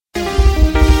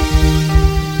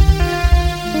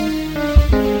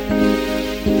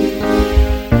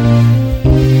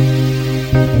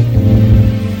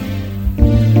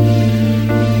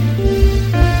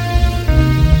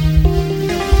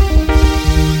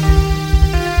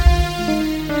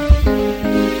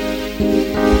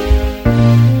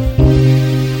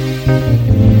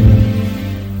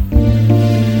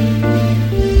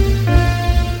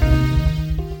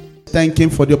Him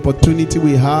for the opportunity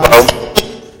we have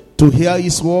to hear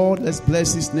His word. Let's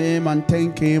bless His name and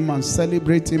thank Him and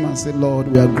celebrate Him and say, Lord,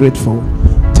 we are grateful.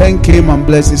 Thank Him and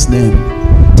bless His name.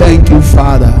 Thank you,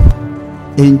 Father.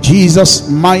 In Jesus'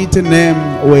 mighty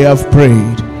name we have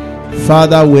prayed.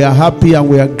 Father, we are happy and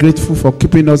we are grateful for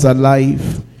keeping us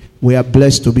alive. We are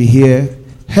blessed to be here.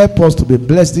 Help us to be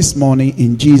blessed this morning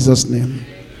in Jesus' name.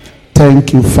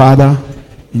 Thank you, Father.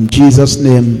 In Jesus'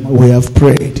 name we have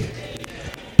prayed.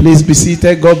 Please be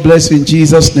seated. God bless you in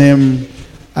Jesus' name.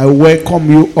 I welcome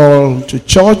you all to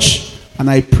church, and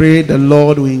I pray the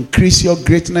Lord will increase your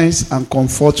greatness and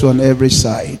comfort you on every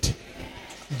side.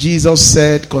 Jesus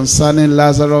said concerning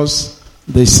Lazarus,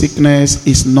 the sickness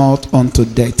is not unto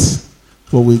death,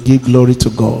 but we give glory to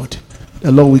God.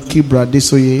 The Lord will keep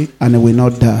Bradisoye and he will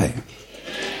not die.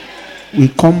 We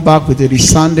come back with a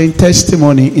resounding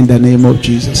testimony in the name of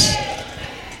Jesus.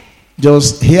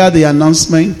 Just hear the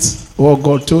announcement, what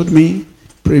God told me.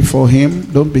 Pray for him.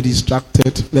 Don't be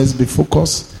distracted. Let's be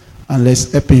focused and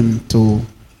let's help him to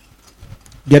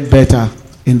get better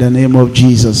in the name of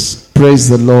Jesus. Praise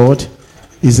the Lord.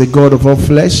 He's a God of all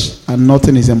flesh and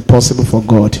nothing is impossible for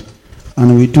God.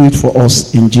 And we do it for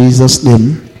us in Jesus'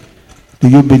 name. Do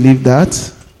you believe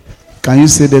that? Can you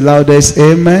say the loudest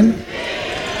amen?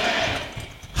 Amen.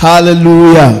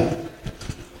 Hallelujah.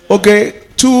 Okay,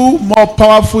 two more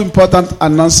powerful, important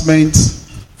announcements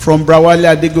from Brawali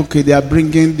Adegoke. They are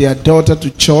bringing their daughter to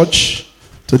church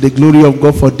to the glory of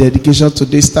God for dedication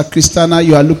today. Sister Christiana,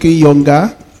 you are looking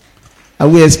younger. Are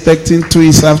we expecting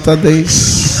twins after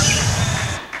this?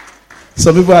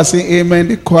 Some people are saying amen,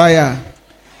 the choir.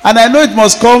 And I know it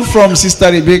must come from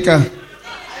Sister Rebecca.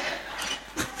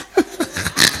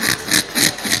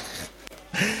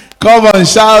 Come on,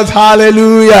 shout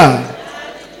hallelujah.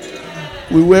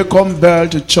 We welcome Belle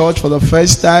to church for the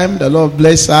first time. The Lord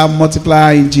bless her,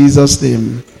 multiply her in Jesus'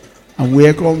 name. And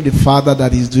welcome the father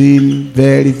that is doing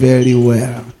very, very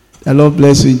well. The Lord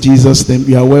bless you in Jesus' name.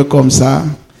 You are welcome, sir.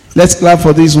 Let's clap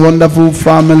for this wonderful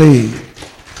family.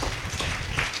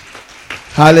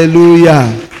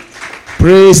 Hallelujah.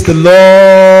 Praise the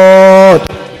Lord.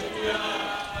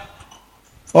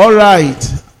 All right.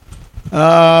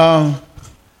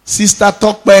 Sister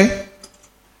Tokpe,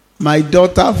 my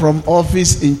daughter from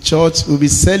office in church, will be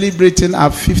celebrating her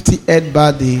 58th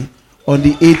birthday on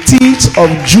the 18th of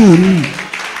June.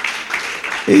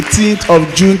 18th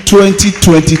of June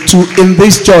 2022 in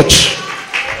this church.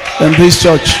 In this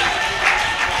church.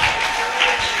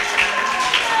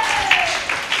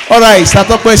 All right, Sister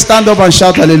Tokpe, stand up and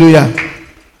shout hallelujah.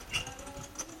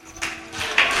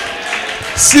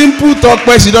 Simple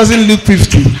Tokpe, she doesn't look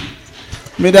 50.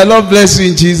 May the Lord bless you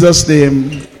in Jesus'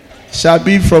 name. Shall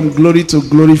be from glory to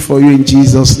glory for you in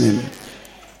Jesus' name.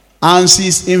 And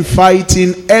she's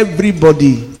inviting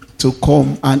everybody to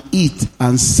come and eat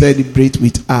and celebrate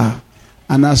with her.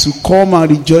 And as you come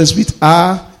and rejoice with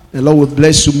her, the Lord will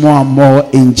bless you more and more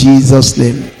in Jesus'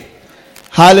 name.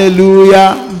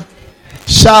 Hallelujah.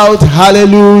 Shout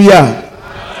hallelujah.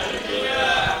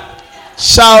 Hallelujah.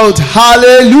 Shout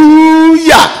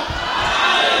hallelujah.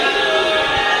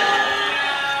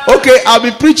 Okay, I'll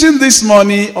be preaching this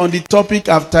morning on the topic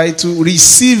I've titled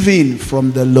Receiving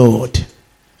from the Lord.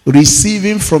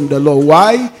 Receiving from the Lord.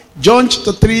 Why? John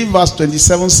chapter 3 verse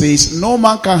 27 says, no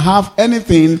man can have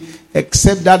anything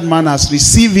except that man has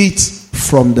received it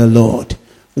from the Lord.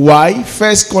 Why?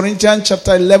 1 Corinthians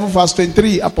chapter 11 verse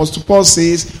 23, Apostle Paul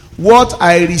says, what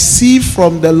I receive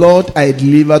from the Lord I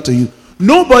deliver to you.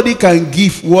 Nobody can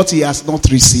give what he has not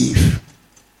received.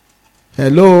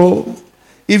 Hello?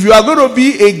 If you are going to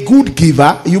be a good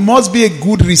giver, you must be a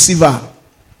good receiver.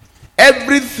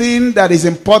 Everything that is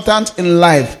important in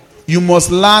life, you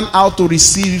must learn how to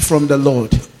receive from the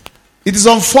Lord. It is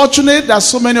unfortunate that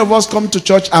so many of us come to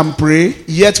church and pray,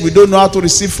 yet we don't know how to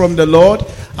receive from the Lord.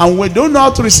 And when we don't know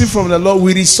how to receive from the Lord,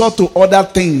 we resort to other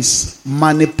things,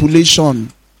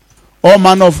 manipulation, all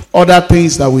manner of other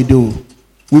things that we do.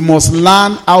 We must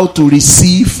learn how to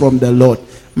receive from the Lord.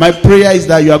 My prayer is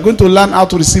that you are going to learn how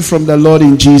to receive from the Lord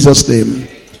in Jesus' name.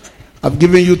 I've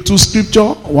given you two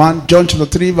scriptures. One, John chapter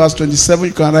 3 verse 27.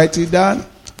 You can write it down.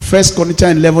 1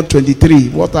 Corinthians 11 23.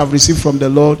 What I've received from the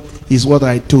Lord is what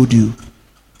I told you.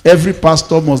 Every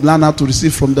pastor must learn how to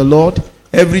receive from the Lord.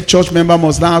 Every church member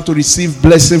must learn how to receive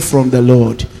blessing from the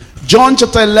Lord. John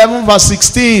chapter 11 verse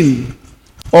 16.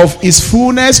 Of his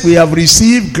fullness we have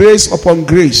received grace upon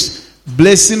grace,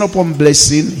 blessing upon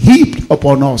blessing, heaped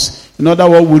upon us. In other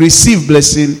words, we receive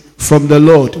blessing from the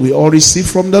Lord. We all receive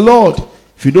from the Lord.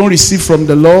 If you don't receive from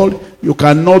the Lord, you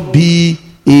cannot be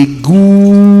a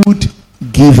good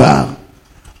giver.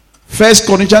 1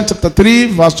 Corinthians chapter 3,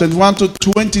 verse 21 to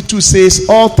 22 says,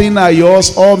 all things are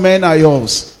yours, all men are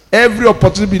yours. Every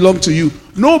opportunity belongs to you.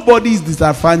 Nobody is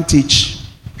disadvantaged.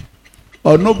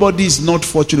 Or nobody is not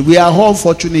fortunate. We are all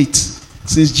fortunate.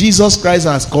 Since Jesus Christ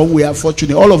has come, we are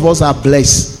fortunate. All of us are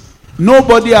blessed.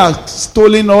 Nobody has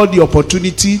stolen all the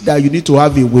opportunity that you need to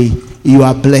have away. You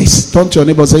are blessed. Turn to your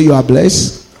neighbor and say, you are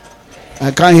blessed.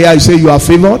 I can't hear you say you are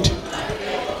favored.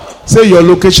 Say your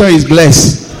location is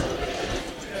blessed.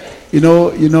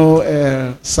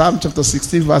 Psalm chapter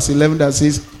 16 verse 11 that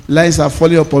says, lines are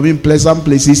falling upon me in pleasant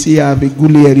places. Here I have a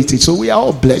goodly heritage. So we are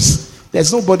all blessed.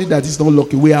 There's nobody that is not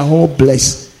lucky. We are all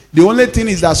blessed. The only thing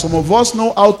is that some of us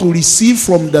know how to receive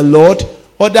from the Lord.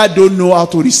 Others don't know how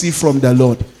to receive from the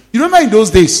Lord. You remember in those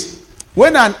days,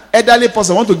 when an elderly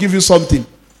person wants to give you something,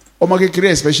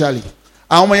 especially,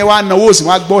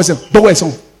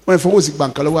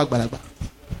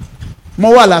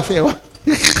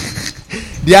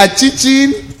 they are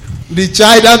teaching the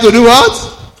child how to do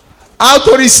what? How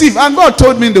to receive. And God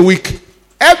told me in the week,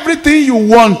 everything you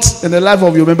want in the life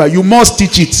of your member, you must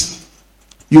teach it.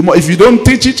 If you don't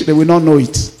teach it, they will not know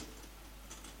it.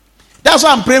 That's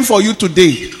why I'm praying for you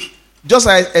today. Just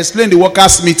as I explained the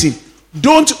workers' meeting.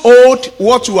 Don't hold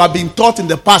what you have been taught in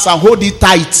the past and hold it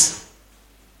tight.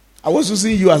 I was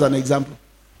using you as an example.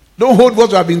 Don't hold what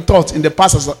you have been taught in the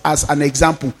past as an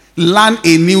example. Learn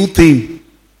a new thing.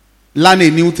 Learn a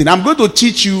new thing. I'm going to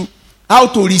teach you how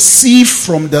to receive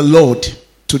from the Lord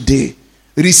today.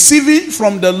 Receiving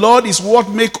from the Lord is what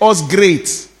makes us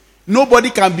great. Nobody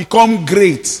can become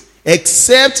great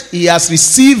except he has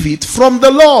received it from the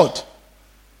Lord.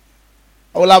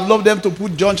 I would have loved them to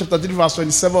put John chapter 3 verse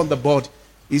 27 on the board.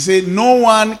 He said, no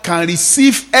one can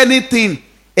receive anything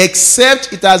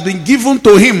except it has been given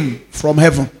to him from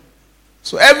heaven.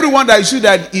 So everyone that you see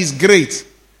that is great,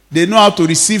 they know how to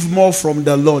receive more from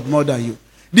the Lord more than you.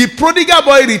 The prodigal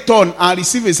boy returned and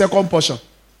received a second portion.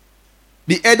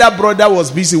 The elder brother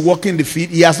was busy working the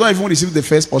field. He has not even received the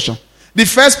first portion. The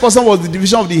first portion was the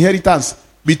division of the inheritance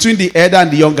between the elder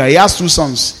and the younger. He has two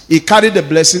sons. He carried the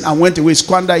blessing and went away,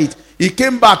 squandered it. He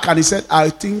came back and he said, I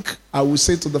think I will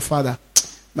say to the father,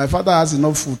 my father has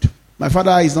enough food. My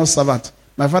father is not servant.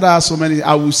 My father has so many.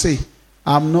 I will say,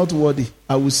 I'm not worthy.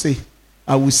 I will say.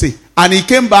 And he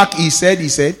came back, he said,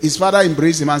 his father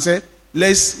embraced him and said,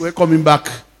 let's welcome him back.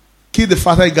 Kill the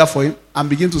father he got for him and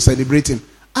begin to celebrate him.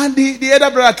 And the elder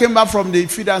brother came back from the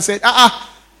field and said,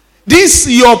 this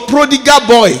your prodigal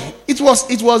boy. It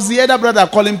was the elder brother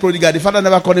calling prodigal. The father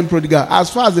never called him prodigal. As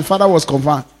far as the father was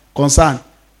concerned,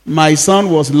 my son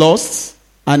was lost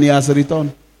and he has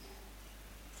returned.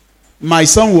 My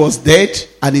son was dead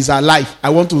and is alive. I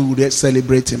want to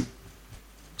celebrate him.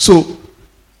 So,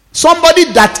 somebody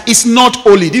that is not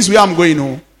holy, this is where I'm going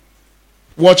on.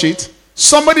 Watch it.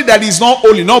 Somebody that is not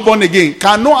holy, not born again,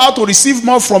 can know how to receive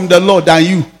more from the Lord than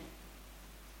you.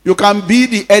 You can be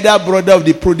the elder brother of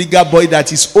the prodigal boy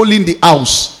that is holy in the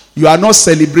house. You are not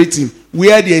celebrating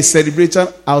where there is celebration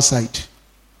outside.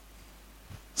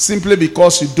 Simply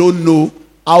because you don't know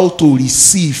how to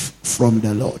receive from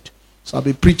the Lord. So I'll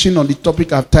be preaching on the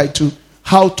topic I've titled,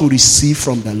 How to Receive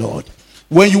from the Lord.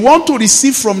 When you want to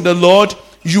receive from the Lord,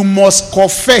 you must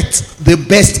covet the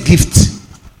best gift.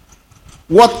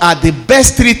 What are the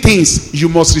best three things you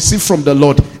must receive from the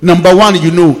Lord? Number one,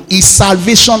 is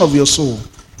salvation of your soul.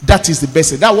 That is the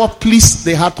best. That's what pleases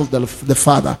the heart of the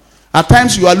Father. At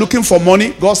times you are looking for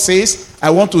money. God says,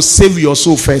 I want to save your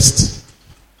soul first.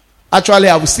 Actually,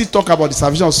 I will still talk about the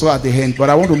salvation of soul at the end, but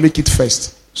I want to make it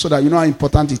first so that you know how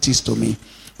important it is to me.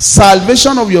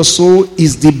 Salvation of your soul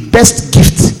is the best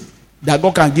gift that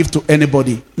God can give to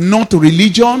anybody. Not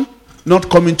religion, not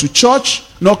coming to church,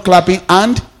 not clapping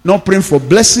hand, not praying for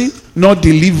blessing, not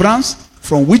deliverance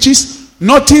from witches.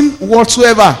 Nothing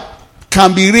whatsoever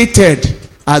can be rated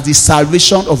as the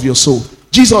salvation of your soul.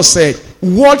 Jesus said,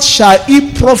 what shall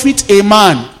it profit a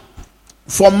man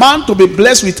for man to be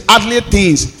blessed with earthly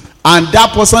things and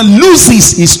that person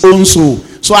loses his own soul?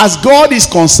 So as God is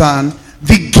concerned,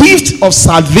 the gift of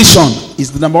salvation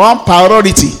is the number one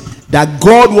priority that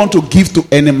God wants to give to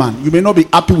any man. You may not be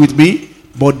happy with me,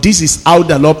 but this is how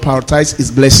the Lord prioritizes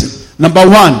his blessing. Number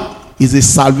one is the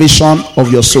salvation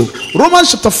of your soul.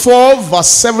 Romans chapter 4 verse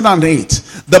 7 and 8.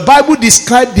 The Bible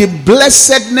describes the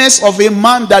blessedness of a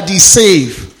man that is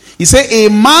saved. He said a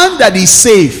man that is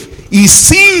saved, his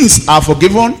sins are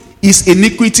forgiven, his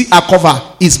iniquity are covered,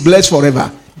 is blessed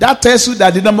forever. That tells you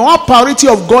that the number one priority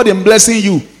of God in blessing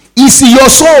you is your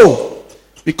soul.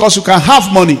 Because you can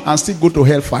have money and still go to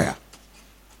hellfire.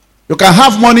 You can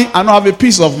have money and not have a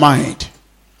peace of mind.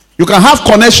 You can have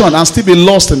connection and still be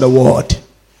lost in the world.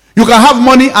 You can have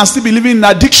money and still be living in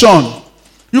addiction.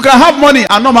 You can have money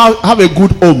and not have a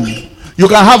good home. You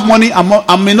can have money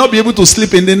and may not be able to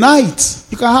sleep in the night.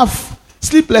 You can have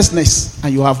sleeplessness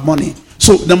and you have money.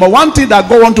 So, number one thing that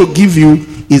God wants to give you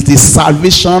is the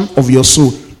salvation of your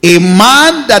soul. A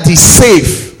man that is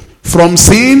safe from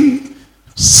sin,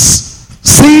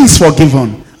 sins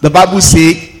forgiven, the Bible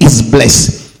says is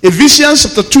blessed. Ephesians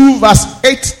chapter 2 verse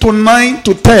 8 to 9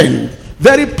 to 10.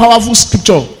 Very powerful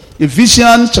scripture.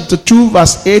 Ephesians chapter 2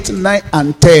 verse 8, 9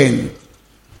 and 10.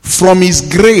 From his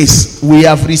grace we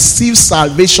have received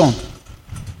salvation,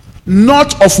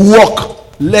 not of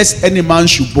work, lest any man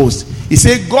should boast. He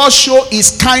said God showed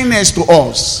his kindness to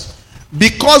us,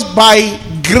 because by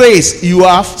grace you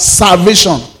have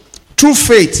salvation through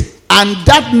faith, and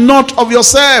that not of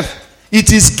yourself.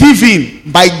 It is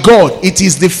given by God. It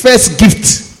is the first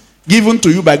gift given to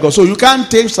you by God. So you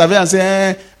can't take salvation and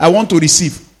say, I want to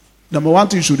receive. Number one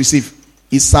thing you should receive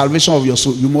is salvation of your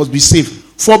soul. You must be saved.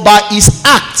 For by his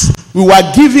act we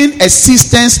were given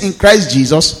assistance in Christ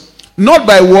Jesus, not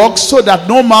by works, so that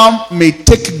no man may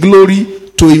take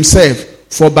glory to himself.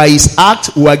 For by his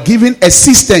act we were given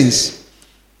assistance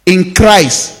in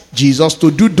Christ Jesus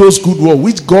to do those good works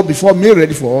which God before made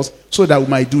ready for us, so that we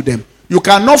might do them. You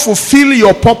cannot fulfill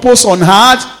your purpose on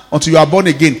earth until you are born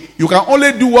again. You can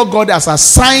only do what God has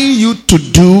assigned you to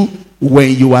do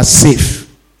when you are safe.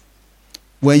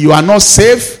 When you are not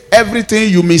safe, everything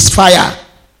you misfire.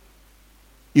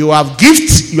 You have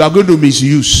gifts, you are going to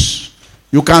misuse.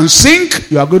 You can sing,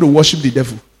 you are going to worship the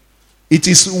devil. It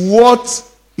is what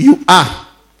you are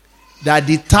that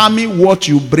determines what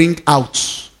you bring out.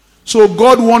 So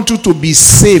God wants you to be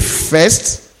safe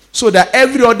first, so that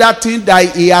every other thing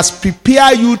that he has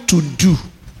prepared you to do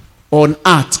on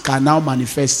earth can now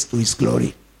manifest to his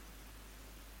glory.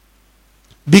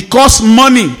 Because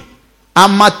money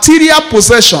and material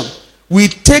possession will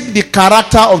take the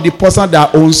character of the person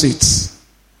that owns it.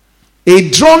 A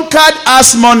drunkard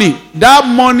has money. That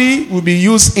money will be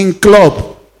used in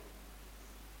club,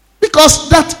 because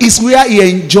that is where he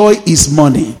enjoys his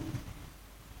money.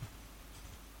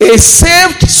 A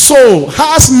saved soul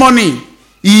has money.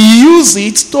 He uses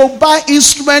it to buy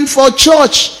instruments for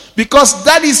church, because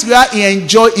that is where he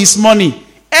enjoys his money.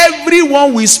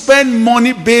 Everyone will spend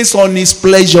money based on his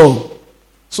pleasure.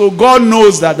 So God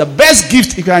knows that the best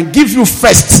gift he can give you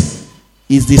first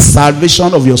is the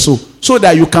salvation of your soul, so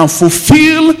that you can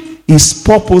fulfill his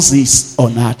purposes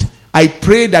on earth. I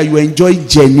pray that you enjoy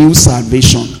genuine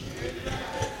salvation.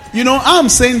 You know, I'm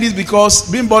saying this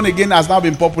because being born again has now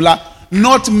been popular.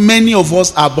 Not many of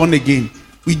us are born again.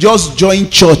 We just join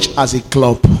church as a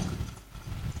club.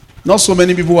 Not so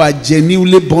many people are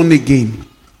genuinely born again.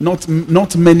 Not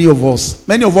many of us.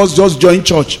 Many of us just join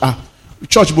church.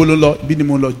 Church bololo,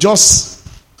 binimolo. Just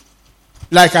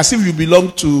like as if you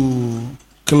belong to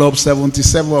Club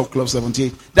 77 or Club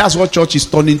 78. That's what church is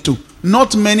turning to.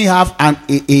 Not many have an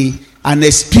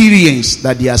experience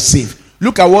that they are saved.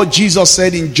 Look at what Jesus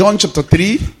said in John chapter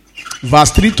 3,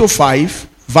 verse 3 to 5,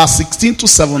 verse 16 to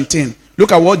 17.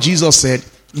 Look at what Jesus said.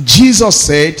 Jesus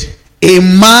said, a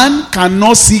man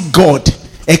cannot see God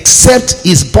except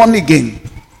he's born again.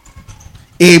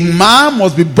 A man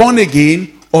must be born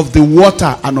again of the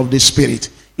water and of the Spirit.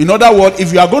 In other words,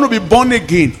 if you are going to be born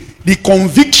again, the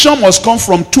conviction must come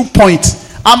from 2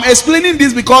 points. I'm explaining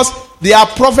this because there are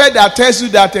prophets that tells you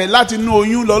that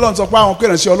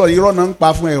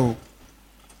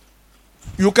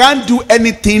you can't do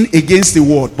anything against the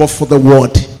word, but for the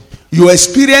word. Your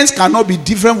experience cannot be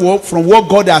different from what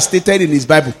God has stated in his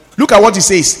Bible. Look at what he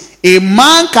says. A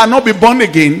man cannot be born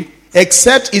again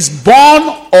except is born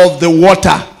of the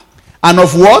water. And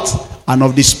of what? And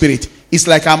of the Spirit. It's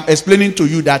like I'm explaining to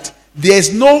you that there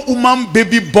is no human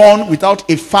baby born without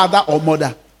a father or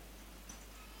mother.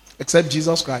 Except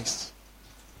Jesus Christ.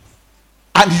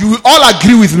 And you will all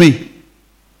agree with me.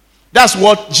 That's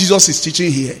what Jesus is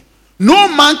teaching here. No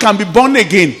man can be born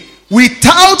again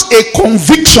without a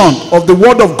conviction of the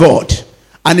word of God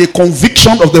and a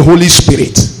conviction of the Holy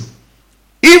Spirit.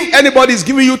 If anybody is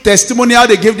giving you testimony how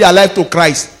they gave their life to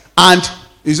Christ, and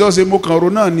it's just a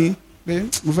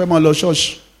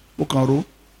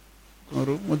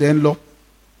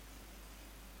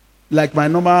like my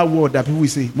normal word that people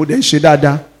say,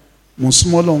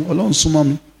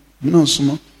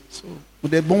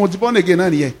 born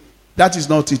again. That is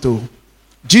not it all.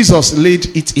 Jesus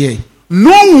laid it here.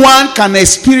 No one can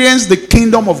experience the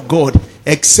kingdom of God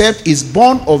except is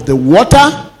born of the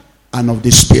water and of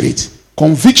the Spirit.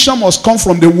 Conviction must come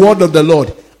from the word of the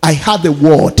Lord. I had the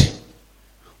word.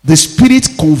 The Spirit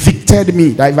convicted me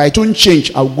that if I don't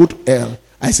change, I'll go to hell.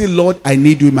 I say, Lord, I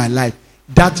need you in my life.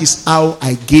 That is how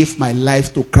I gave my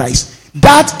life to Christ.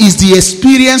 That is the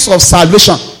experience of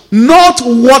salvation. Not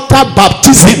water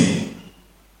baptism.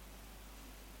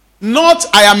 Not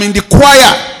I am in the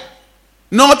choir.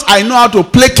 Not I know how to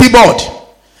play keyboard.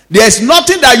 There is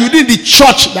nothing that you do in the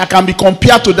church that can be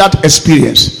compared to that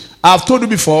experience. I have told you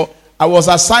before, I was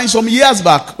assigned some years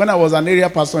back when I was an area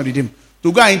pastor in Redeem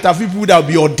to go and interview people that will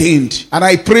be ordained. And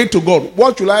I prayed to God,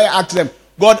 what should I ask them?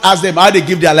 God asked them how they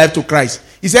give their life to Christ.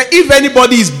 He said, if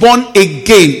anybody is born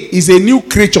again, is a new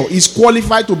creature, is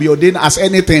qualified to be ordained as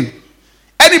anything.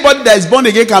 Anybody that is born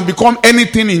again can become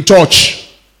anything in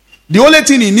church. The only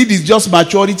thing he needs is just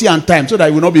maturity and time so that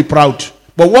he will not be proud.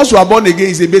 But once you are born again,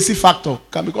 it's a basic factor.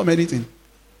 Can become anything.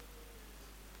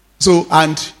 So,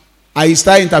 and I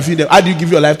started interviewing them. How do you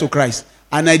give your life to Christ?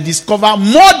 And I discover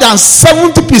more than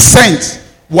 70%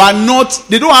 were not,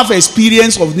 they don't have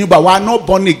experience of new, but were not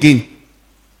born again.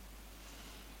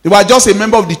 They were just a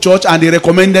member of the church and they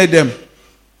recommended them.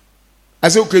 I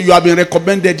said, okay, you have been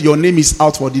recommended, your name is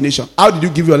out for ordination. How did you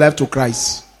give your life to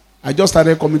Christ? I just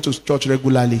started coming to church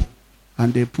regularly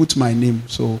and they put my name.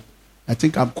 So I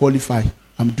think I'm qualified.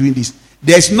 I'm doing this.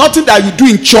 There's nothing that you do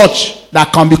in church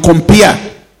that can be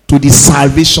compared to the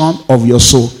salvation of your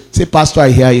soul. Say, Pastor, I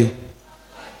hear you.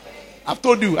 I've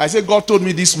told you. I said, God told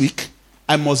me this week,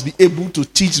 I must be able to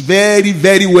teach very,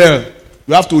 very well.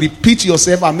 You have to repeat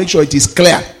yourself and make sure it is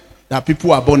clear that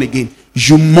people are born again.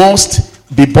 You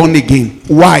must be born again.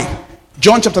 Why?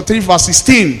 John chapter 3 verse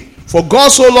 16. For God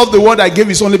so loved the world that gave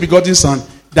his only begotten Son,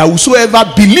 that whosoever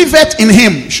believeth in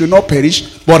him should not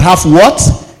perish, but have what?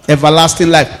 Everlasting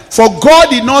life. For God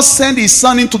did not send his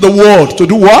Son into the world to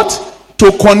do what?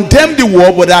 To condemn the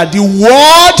world, but that the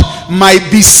world might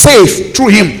be saved through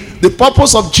him. The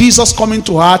purpose of Jesus coming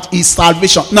to earth is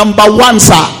salvation. Number one,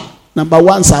 sir. Number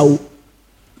one, sir.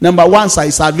 Number one, sir,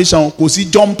 is salvation. Because he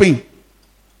jumping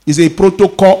is a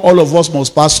protocol all of us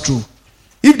must pass through.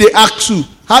 If they ask you,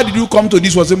 how did you come to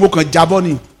this? Was a mock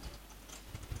jaboni.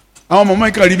 Our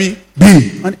mama can be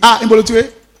B. And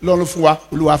imbolotiwe lolo fuwa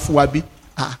uluwa fuwa bi.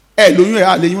 Do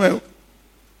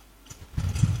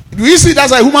you see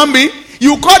that's a human being?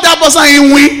 You call that person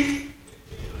in win.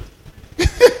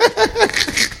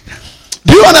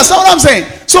 Do you understand what I'm saying?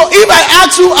 So if I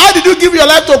ask you, how did you give your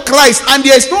life to Christ? And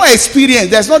there is no experience.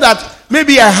 There's not that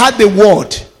maybe I had the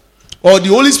word or the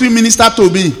Holy Spirit ministered to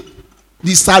me.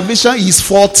 The salvation is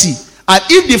 40. And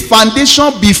if the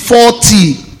foundation be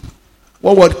 40,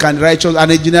 what word can righteous?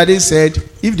 An engineer said,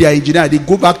 if they are engineer, they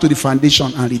go back to the foundation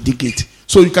and redig it.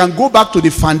 So you can go back to the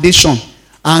foundation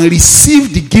and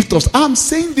receive the gift of. I'm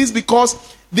saying this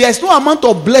because there is no amount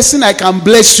of blessing I can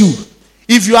bless you.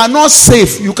 If you are not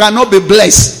safe, you cannot be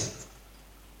blessed.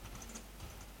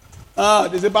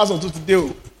 There's a pastor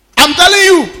today. I'm telling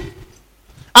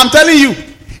you.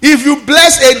 If you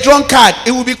bless a drunkard,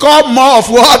 it will become more of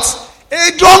what?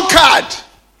 A drunkard.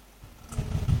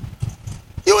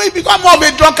 You will become more of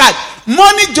a drunkard.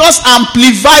 Money just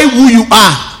amplifies who you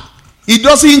are. It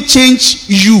doesn't change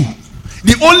you.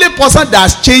 The only person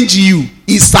that's changed you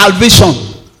is salvation.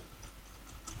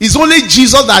 It's only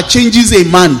Jesus that changes a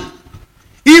man.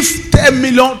 If 10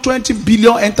 million, 20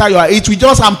 billion enter your heart, it will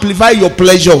just amplify your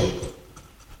pleasure.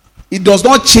 It does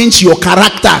not change your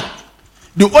character.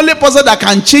 The only person that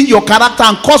can change your character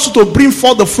and cause you to bring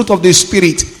forth the fruit of the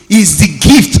Spirit is the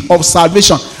gift of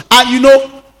salvation. And you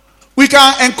know, we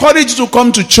can encourage you to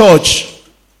come to church.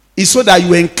 It's so that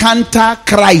you encounter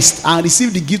Christ and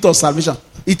receive the gift of salvation.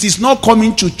 It is not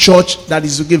coming to church that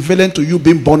is equivalent to you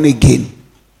being born again.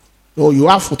 So you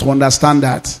have to understand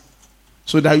that.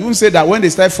 So that you won't say that when they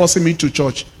start forcing me to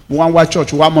church, one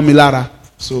church, one momilara.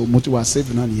 So Moti was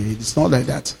saving on here. It's not like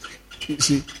that. You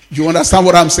see, you understand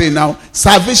what I'm saying now?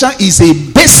 Salvation is a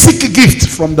basic gift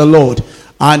from the Lord.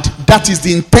 And that is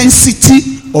the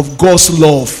intensity of God's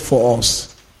love for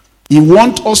us. He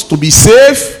wants us to be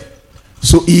saved.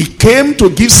 So he came to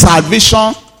give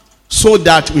salvation so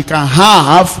that we can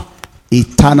have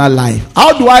eternal life.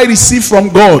 How do I receive from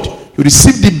God? You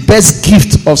receive the best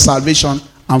gift of salvation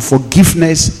and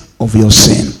forgiveness of your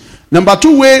sin. Number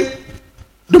two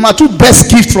best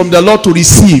gift from the Lord to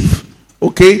receive,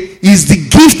 okay, is the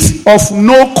gift of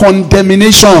no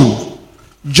condemnation.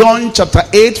 John chapter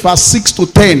 8 verse 6 to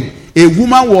 10. A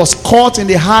woman was caught in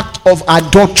the act of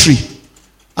adultery.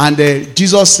 And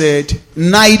Jesus said,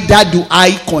 neither do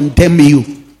I condemn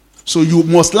you. So you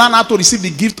must learn how to receive the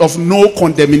gift of no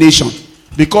condemnation.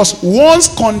 Because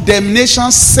once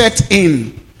condemnation set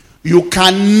in, you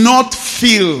cannot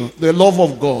feel the love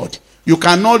of God. You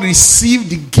cannot receive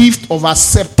the gift of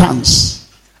acceptance.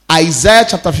 Isaiah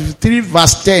chapter 53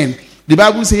 verse 10. The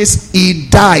Bible says, he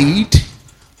died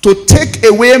to take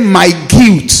away my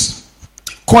guilt,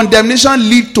 condemnation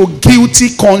leads to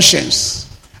guilty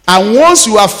conscience. And once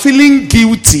you are feeling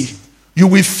guilty, you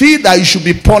will feel that you should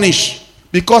be punished.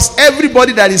 Because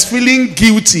everybody that is feeling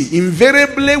guilty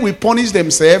invariably will punish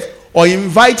themselves or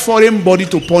invite foreign body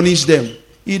to punish them.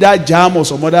 Either jam or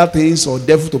some other things or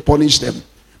devil to punish them.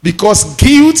 Because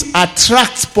guilt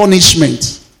attracts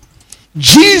punishment.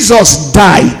 Jesus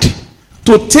died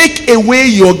to take away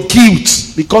your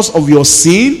guilt because of your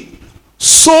sin,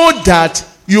 so that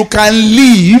you can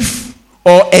live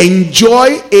or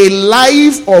enjoy a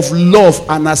life of love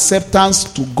and acceptance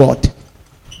to God.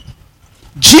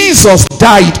 Jesus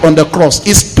died on the cross.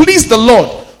 It pleased the Lord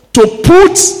to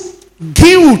put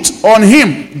guilt on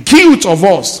him, guilt of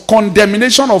us,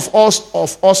 condemnation of us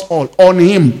all on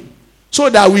him, so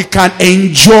that we can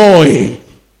enjoy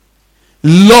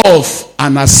love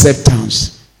and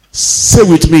acceptance. Say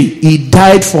with me, he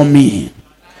died for me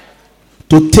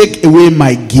to take away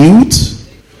my guilt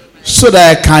so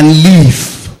that I can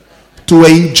live to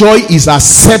enjoy his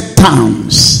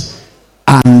acceptance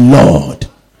and Lord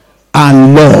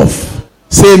and love.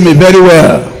 Say me very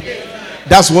well.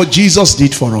 That's what Jesus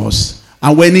did for us.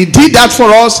 And when he did that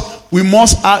for us, we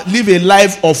must live a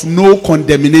life of no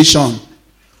condemnation.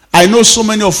 I know so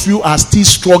many of you are still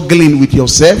struggling with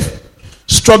yourself,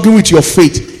 struggling with your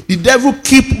faith. The devil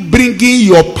keep bringing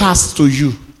your past to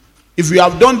you. If you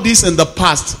have done this in the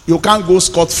past, you can't go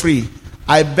scot-free.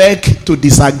 I beg to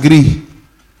disagree.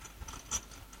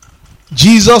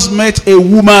 Jesus met a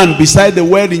woman beside the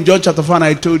well in John chapter 4, and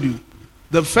I told you.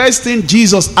 The first thing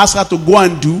Jesus asked her to go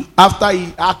and do after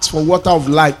he asked for water of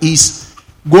life is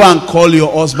go and call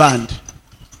your husband.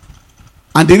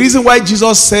 And the reason why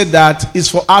Jesus said that is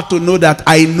for her to know that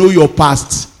I know your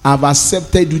past. I've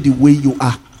accepted you the way you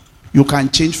are. You can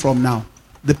change from now.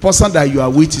 The person that you are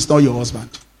with is not your husband.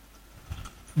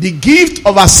 The gift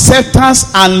of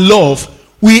acceptance and love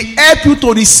will help you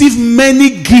to receive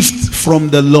many gifts from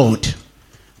the Lord.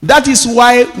 That is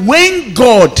why when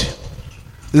God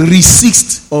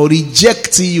resists or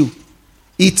rejects you,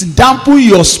 it dampens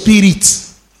your spirit.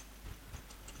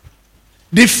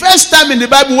 The first time in the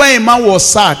Bible when a man was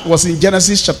sad was in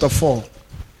Genesis chapter 4.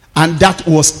 And that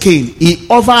was Cain. He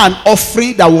offered an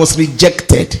offering that was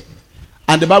rejected.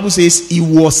 And the Bible says he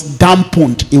was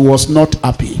dampened. He was not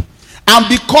happy. And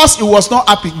because he was not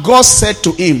happy, God said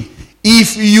to him,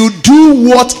 if you do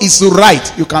what is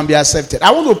right, you can be accepted.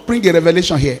 I want to bring a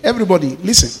revelation here. Everybody,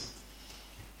 listen.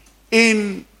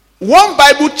 In one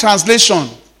Bible translation,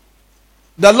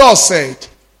 the Lord said,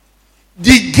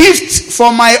 the gift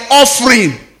for my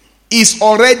offering is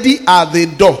already at the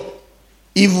door.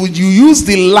 If you use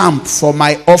the lamp for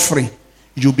my offering,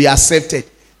 you'll be accepted.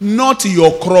 Not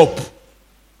your crop.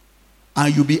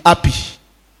 And you'll be happy.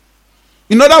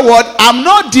 In other words, I'm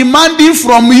not demanding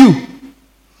from you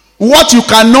what you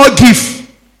cannot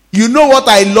give. You know what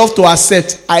I love to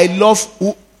accept? I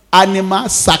love animal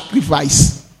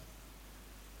sacrifice.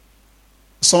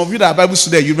 Some of you that are Bible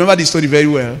students, you remember this story very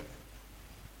well.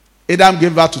 Adam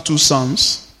gave birth to 2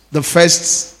 sons. The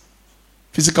first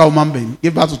physical human being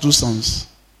gave birth to 2 sons.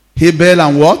 Abel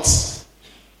and what?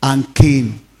 And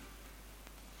Cain.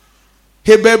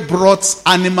 Abel brought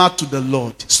animal to the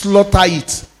Lord, slaughtered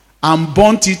it, and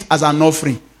burnt it as an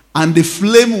offering. And the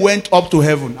flame went up to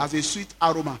heaven as a sweet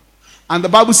aroma. And the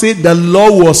Bible said the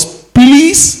Lord was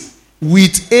pleased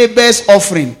with Abel's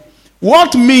offering.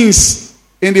 What means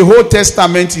in the Old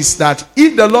Testament is that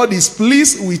if the Lord is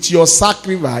pleased with your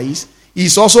sacrifice, he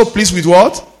is also pleased with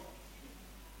what?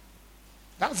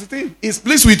 That's the thing. He's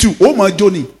pleased with you. Oh my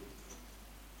Johnny.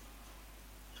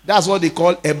 That's what they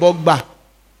call ebogba.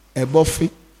 Ebofi.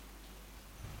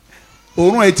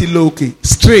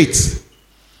 Straight.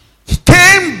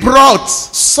 Cain brought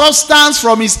substance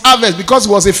from his harvest because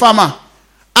he was a farmer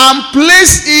and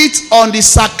placed it on the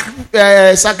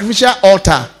sacrificial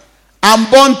altar and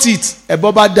burnt it.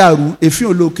 Eboba daru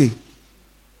efioloke.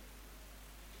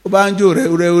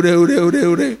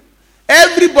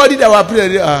 Everybody that were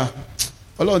praying,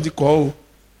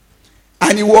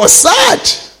 and he was sad.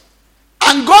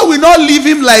 And God will not leave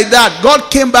him like that. God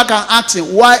came back and asked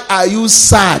him, why are you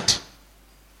sad?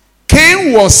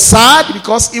 Cain was sad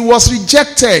because he was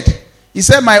rejected. He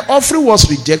said, my offering was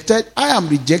rejected. I am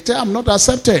rejected. I'm not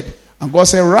accepted. And God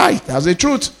said, right, that's the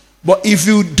truth. But if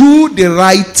you do the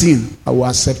right thing, I will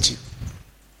accept you.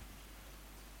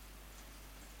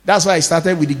 That's why I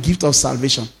started with the gift of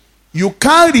salvation. You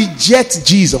can't reject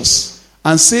Jesus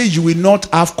and say you will not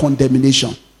have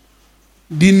condemnation.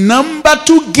 The number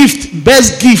 2 gift,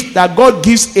 best gift that God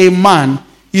gives a man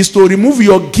is to remove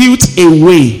your guilt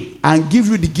away and give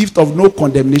you the gift of no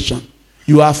condemnation.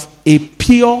 You have a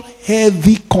pure,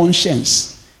 heavy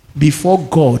conscience before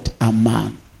God and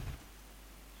man.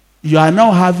 you are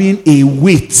now having a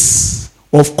weight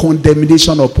of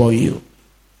condemnation upon you.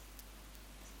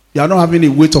 You are not having a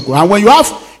weight of, and when you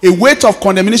have a weight of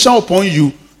condemnation upon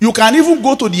you, you can even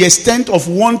go to the extent of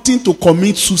wanting to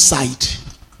commit suicide.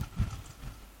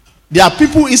 There are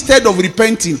people, instead of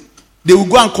repenting, they will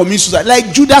go and commit suicide.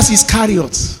 Like Judas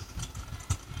Iscariot.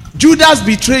 Judas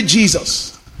betrayed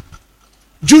Jesus.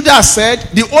 Judas said,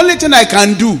 the only thing I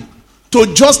can do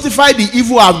to justify the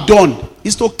evil I've done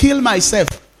is to kill myself.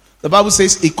 The Bible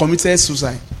says he committed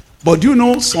suicide. But do you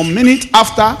know, some minutes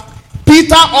after,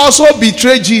 Peter also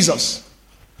betrayed Jesus.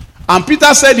 And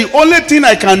Peter said, the only thing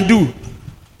I can do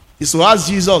is to ask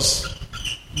Jesus,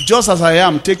 just as I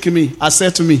am, take me,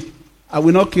 accept me. I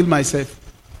will not kill myself.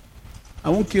 I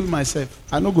won't kill myself.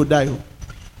 I not go die.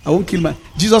 I won't kill myself.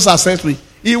 Jesus accept me.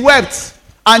 He wept.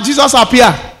 And Jesus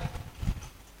appeared.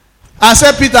 And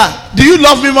said, Peter, do you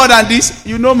love me more than this?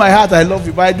 You know my heart, I love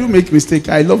you. But I do make mistake.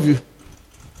 I love you.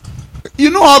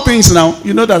 You know all things now.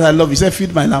 You know that I love you. He said,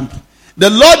 feed my lamb. The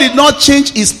Lord did not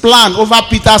change his plan over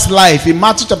Peter's life in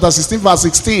Matthew chapter 16 verse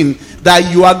 16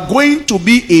 that you are going to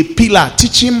be a pillar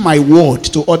teaching my word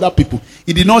to other people.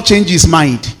 He did not change his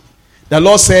mind. The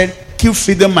Lord said, keep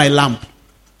feeding my lamb.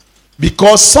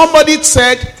 Because somebody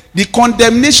said, the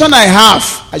condemnation I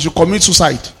have, I should commit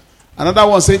suicide. Another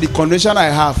one said, the condemnation I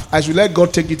have, I should let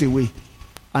God take it away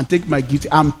and take my gift.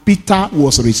 And Peter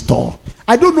was restored.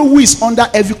 I don't know who is under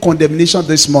every condemnation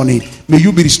this morning. May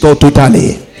you be restored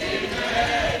totally.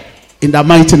 Amen. In the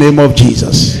mighty name of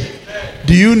Jesus. Amen.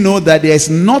 Do you know that there is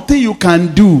nothing you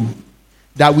can do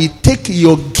that will take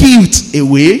your guilt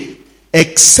away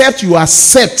except you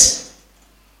accept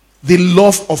the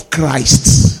love of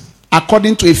Christ?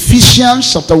 According to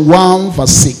Ephesians chapter 1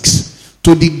 verse 6.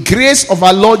 To the grace of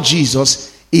our Lord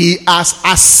Jesus, he has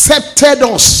accepted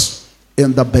us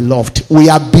in the beloved. We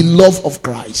are beloved of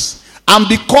Christ. And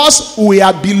because we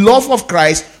are beloved of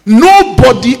Christ,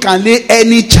 nobody can lay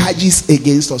any charges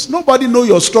against us. Nobody knows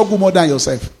your struggle more than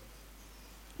yourself.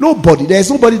 Nobody. There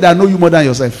is nobody that knows you more than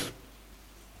yourself.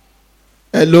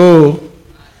 Hello.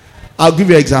 I'll give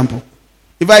you an example.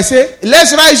 If I say,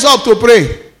 let's rise up to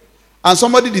pray, and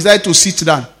somebody decides to sit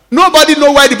down, nobody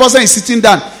knows why the person is sitting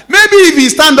down. Maybe if he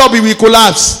stand up, he will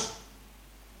collapse.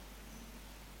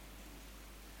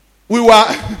 We were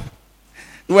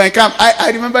in camp.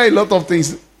 I remember a lot of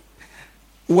things.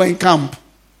 We were in camp,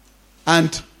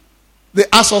 and they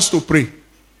asked us to pray.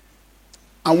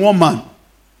 And one man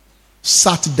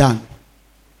sat down.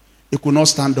 He could not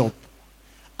stand up.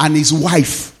 And his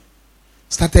wife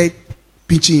started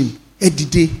pinching him.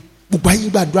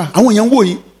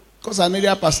 Because I'm an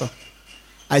area pastor.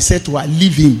 I said to her,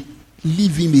 leave him.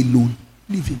 Leave him alone.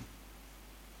 Leave him.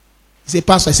 He said,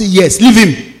 Pastor, I said, yes, leave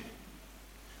him.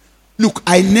 Look,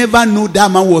 I never knew that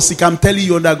man was sick. I'm telling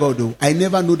you under God, though. I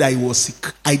never knew that he was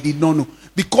sick. I did not know.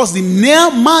 Because the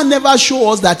man never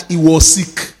showed us that he was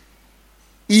sick.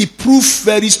 He proved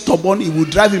very stubborn. He would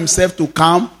drive himself to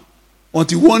camp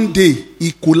until one day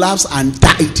he collapsed and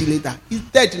died later. He's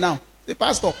dead now. The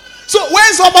pastor. So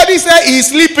when somebody says he's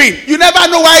sleeping, you never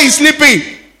know why he's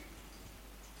sleeping.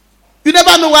 You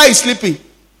never know why he's sleeping.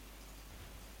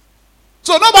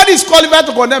 So nobody is qualified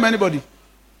to condemn anybody.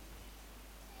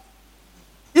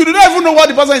 You do not even know what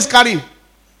the person is carrying.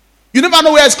 You never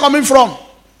know where it's coming from.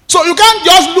 So you can't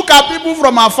just look at people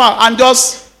from afar and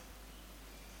just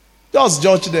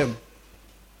judge them.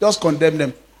 Just condemn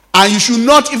them. And you should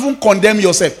not even condemn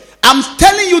yourself. I'm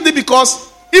telling you this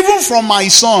because even from my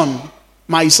son,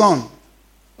 my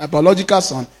biological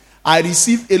son, I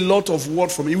receive a lot of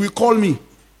word from him. He will call me,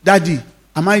 Daddy,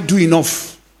 am I doing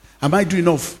enough? Am I doing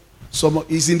enough? So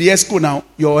he's in the ESCO now,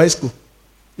 your ESCO.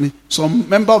 Some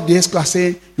member of the ESCO are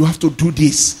saying, you have to do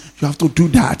this, you have to do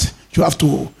that, you have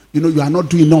to, you are not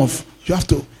doing enough. You have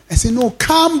to. I say, no,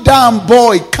 calm down,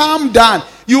 boy, calm down.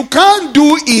 You can't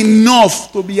do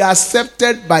enough to be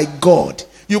accepted by God.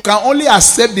 You can only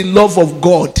accept the love of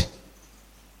God.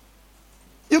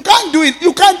 You can't do it.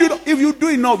 You can't do it. If you do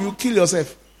enough, you kill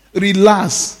yourself.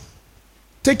 Relax.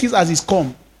 Take it as it's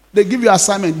come. They give you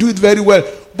assignment. Do it very well.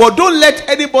 But don't let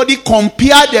anybody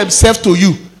compare themselves to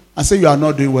you and say you are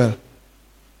not doing well.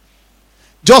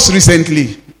 Just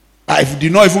recently, I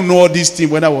did not even know all these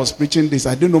things when I was preaching this.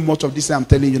 I didn't know much of this I'm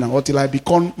telling you now until I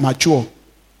become mature.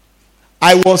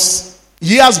 I was,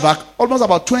 years back, almost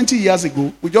about 20 years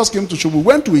ago, we just came to church. We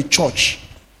went to a church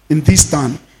in this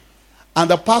town. And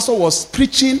the pastor was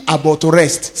preaching about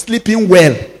rest, sleeping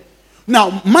well.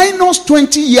 Now, minus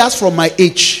 20 years from my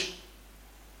age.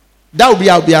 That would be,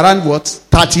 I'll be around what?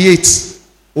 38.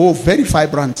 Oh, very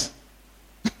vibrant.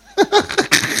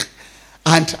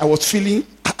 And I was feeling,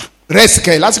 rest,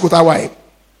 let's go to Hawaii.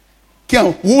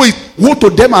 Woe to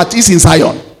them at ease in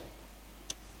Zion.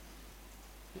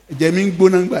 They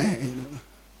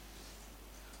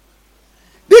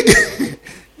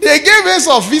gave us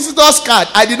a visitor's card.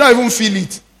 I did not even feel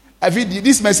it. I feel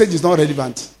this message is not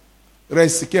relevant.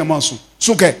 Rest.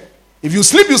 If you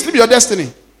sleep your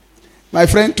destiny. My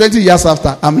friend, 20 years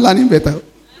after, I'm learning better.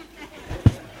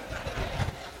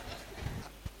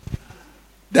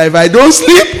 That if I don't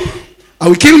sleep, I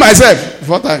will kill myself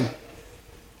before time.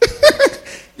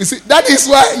 You see, that is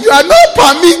why you are not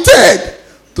permitted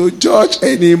to judge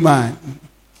any man.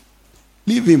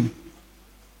 Leave him.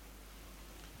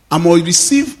 And will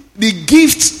receive the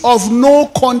gift of no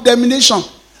condemnation.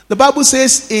 The Bible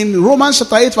says in Romans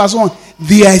chapter 8 verse 1,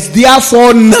 there is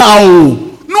therefore now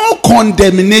no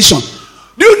condemnation.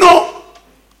 Do you know,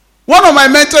 one of my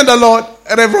mentors in the Lord,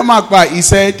 Reverend Makba, he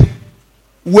said,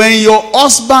 when your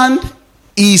husband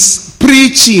is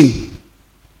preaching,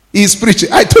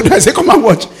 I told you, I said, come and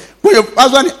watch. When your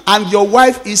husband and your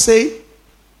wife is saying,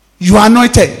 you are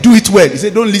anointed, do it well. He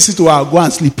said, don't listen to her, go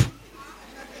and sleep. He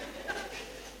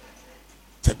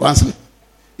said, go and sleep.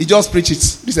 He just preached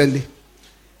it recently.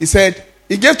 He said,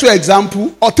 he gave 2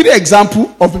 examples, or 3 examples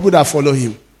of people that follow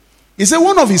him. He said,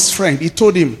 one of his friends, he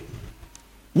told him,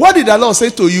 what did the Lord say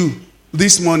to you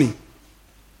this morning?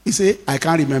 He said, I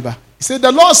can't remember. He said,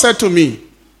 the Lord said to me,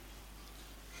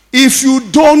 if you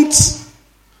don't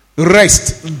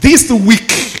rest this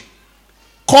week,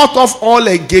 cut off all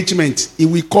engagement, he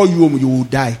will call you home, you will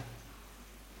die.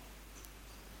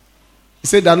 He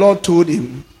said, the Lord told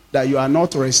him that you are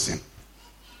not resting.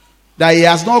 That he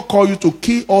has not called you to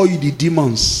kill all the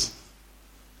demons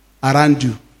around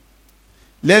you.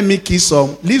 Let me kill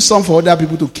some, leave some for other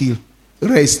people to kill.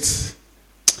 Rest.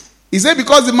 He said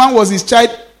because the man was his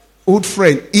childhood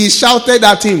friend, he shouted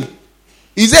at him.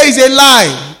 He said it's a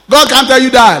lie. God can't tell you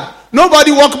that.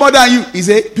 Nobody work more than you. He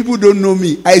said, people don't know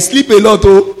me. I sleep a lot.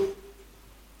 Oh.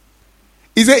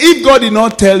 He said, if God did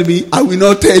not tell me, I will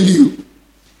not tell you.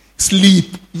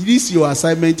 Sleep. This your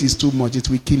assignment is too much. It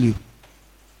will kill you.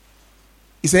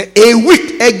 He said,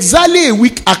 exactly a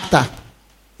week after,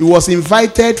 he was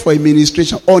invited for a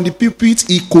ministration. On the pulpit,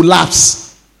 he collapsed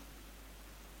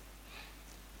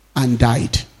and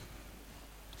died.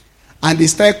 And they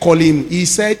started calling him. He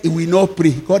said he will not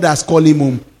pray. God has called him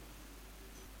home.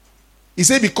 He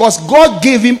said because God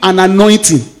gave him an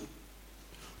anointing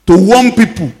to warn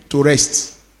people to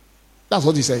rest. That's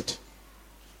what he said.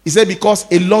 He said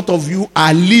because a lot of you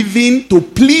are living to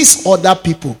please other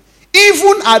people,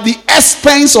 even at the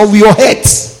expense of your head.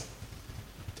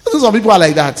 Some people are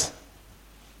like that.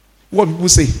 What people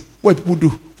say, what people do,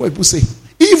 what people say.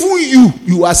 Even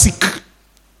you are sick.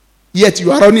 Yet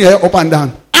you are running up and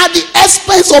down. At the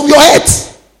expense of your head.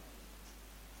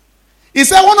 He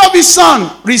said one of his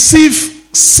sons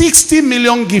received 60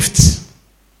 million gifts.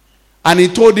 And he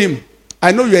told him,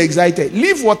 I know you are excited.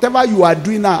 Leave whatever you are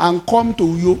doing now and come to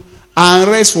you and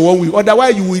rest for 1 week.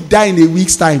 Otherwise you will die in a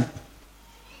week's time.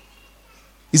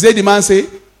 He said the man said,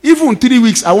 even 3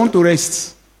 weeks I want to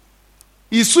rest.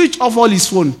 He switched off all his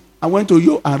phone and went to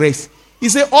you and rest. He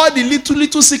said all the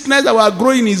little sickness that were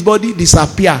growing in his body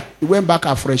disappeared. He went back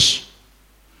afresh.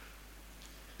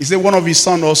 He said one of his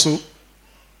sons also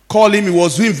called him. He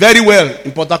was doing very well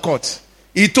in Port Harcourt.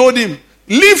 He told him,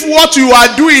 leave what you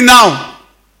are doing now.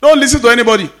 Don't listen to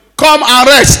anybody. Come and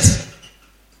rest.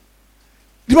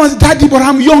 The man said, Daddy, but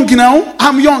I'm young now.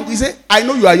 I'm young. He said, I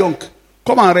know you are young.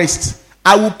 Come and rest.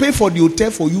 I will pay for the hotel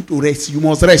for you to rest. You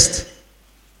must rest.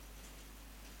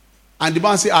 And the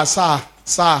man said,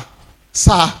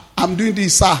 sir, I'm doing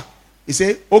this, sir. He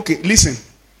said, okay, listen.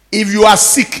 If you are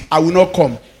sick, I will not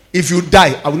come. If you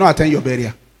die, I will not attend your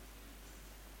burial.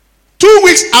 2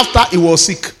 weeks after he was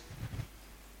sick.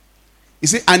 He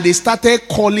said, and they started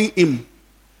calling him.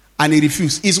 And he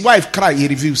refused. His wife cried, he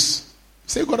refused. He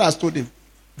said, God has told him,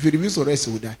 if he refuses to rest,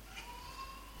 he will die.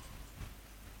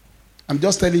 I'm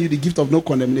just telling you the gift of no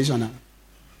condemnation now.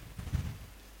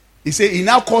 He said, he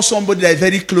now called somebody that is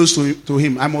very close to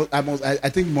him. I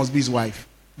think it must be his wife.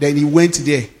 Then he went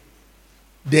there.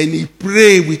 Then he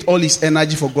prayed with all his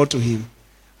energy for God to him.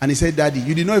 And he said, Daddy,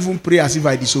 you did not even pray as if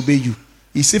I disobey you.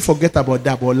 He said, forget about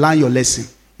that, but learn your lesson.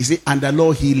 He said, and the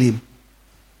Lord healed him.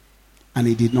 And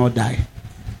he did not die.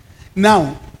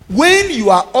 Now, when you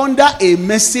are under a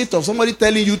message of somebody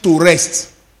telling you to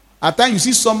rest, at times you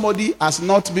see somebody has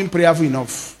not been prayerful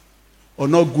enough or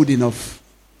not good enough.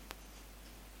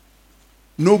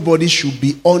 Nobody should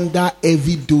be under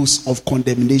every dose of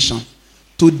condemnation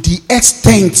to the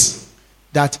extent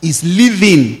that is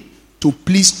living to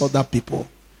please other people.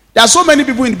 There are so many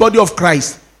people in the body of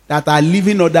Christ that are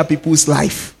living other people's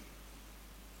life.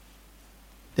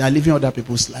 They are living other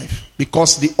people's life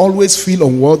because they always feel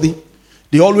unworthy.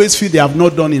 They always feel they have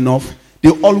not done enough. They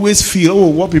always feel, oh,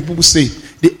 what people say.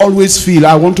 They always feel,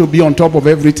 I want to be on top of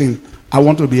everything. I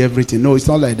want to be everything. No, it's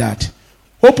not like that.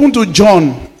 Open to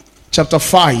John chapter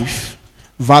 5,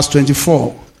 verse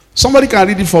 24. Somebody can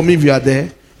read it for me if you are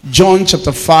there. John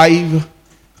chapter 5,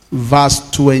 verse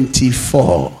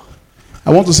 24.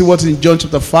 I want to see what's in John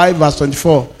chapter 5, verse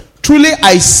 24. Truly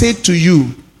I say to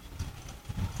you,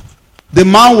 the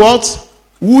man what?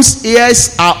 Whose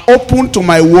ears are open to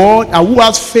my word and who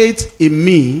has faith in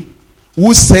me,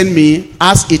 who sent me,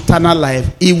 has eternal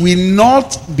life. He will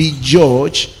not be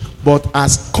judged, but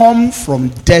has come from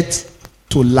death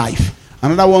to life.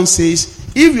 Another one says,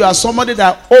 if you are somebody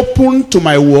that open to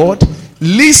my word,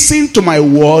 listen to my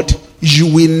word, you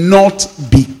will not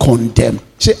be condemned.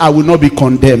 Say, I will not be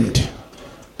condemned.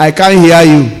 I can't hear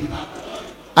you.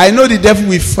 I know the devil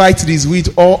will fight this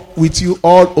with you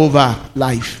all over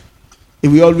life. He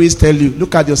will always tell you,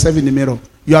 look at yourself in the mirror.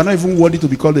 You are not even worthy to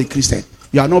be called a Christian.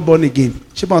 You are not born again.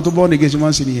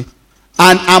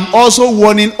 And I'm also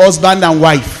warning husband and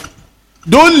wife.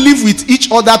 Don't live with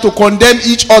each other to condemn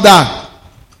each other,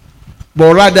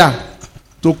 but rather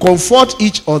to comfort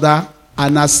each other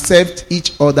and accept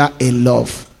each other in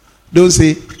love. Don't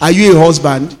say, are you a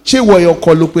husband?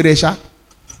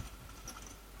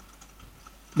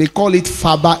 They call it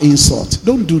faber insult.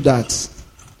 Don't do that.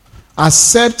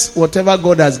 Accept whatever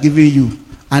God has given you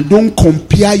and don't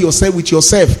compare yourself with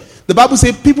yourself. The Bible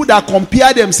says people that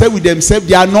compare themselves with themselves,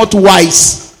 they are not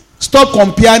wise. Stop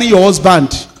comparing your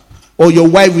husband or your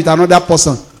wife with another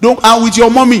person. And with your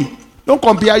mommy. Don't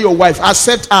compare your wife.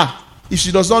 Accept her. If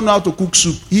she does not know how to cook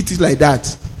soup, eat it like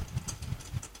that.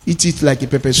 Eat it like a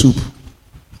pepper soup.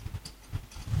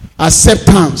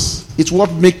 Acceptance. It's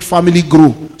what makes family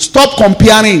grow. Stop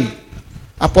comparing.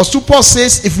 Apostle Paul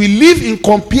says, if we live in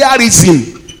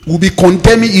comparison, we'll be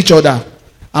condemning each other.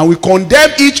 And we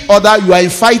condemn each other, you are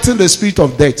fighting the spirit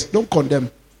of death. Don't condemn.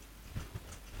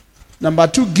 Number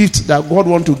 2 gift that God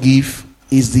wants to give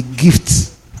is the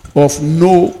gift of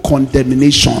no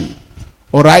condemnation.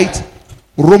 Alright?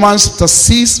 Romans chapter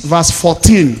 6 verse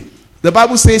 14. The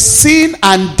Bible says, sin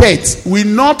and death will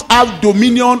not have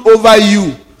dominion over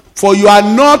you. For you are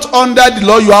not under the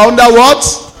law, you are under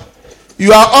what?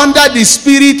 You are under the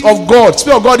Spirit of God.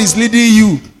 Spirit of God is leading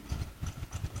you.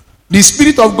 The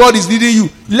Spirit of God is leading you.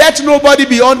 Let nobody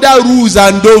be under rules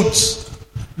and don'ts.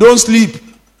 Don't sleep.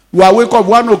 You are wake up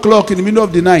 1 o'clock in the middle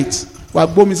of the night.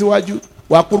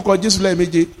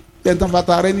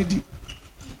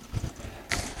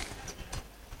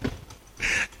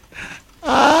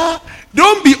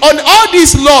 Don't be on all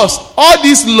these laws. All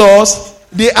these laws,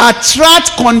 they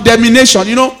attract condemnation.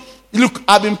 You know, look,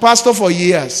 I've been pastor for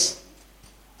years.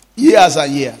 Years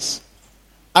and years.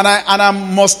 And I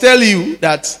must tell you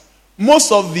that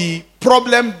most of the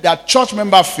problem that church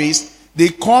members face, they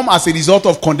come as a result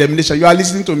of condemnation. You are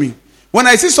listening to me. When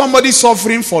I see somebody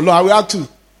suffering for long, I will ask you,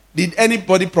 did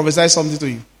anybody prophesy something to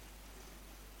you?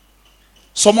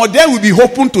 Some of them will be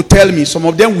hoping to tell me. Some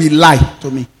of them will lie to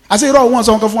me. I say,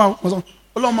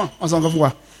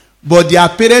 but their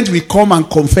parents will come and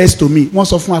confess to me.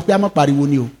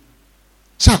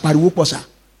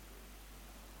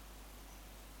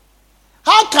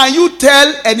 How can you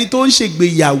tell ẹni tó ń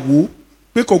ṣègbéyàwó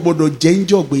pé kò gbọdọ̀ jẹ́ ń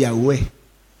jọ ìgbéyàwó ẹ̀?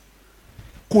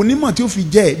 Kò ní mọ̀ tí ó fi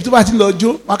jẹ́ ẹ̀. Bí tó bá ti lọ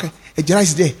jó, ẹ̀jẹ̀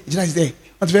ráìsì dẹ̀, ẹ̀jẹ̀ ráìsì dẹ̀.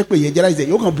 Wọ́n ti fẹ́ pè é ẹ̀jẹ̀ ráìsì dẹ̀.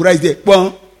 Yóò kàn bu ráìsì dẹ̀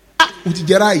pọ́n. Ó ti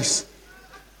jẹ ráìsì.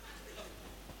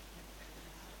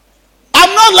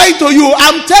 I'm not lying to you.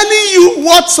 I'm telling you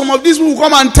what some of these people will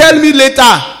come and tell me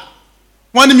later.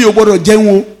 Wọ́n ní mi ò gbọdọ̀ jẹun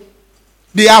o.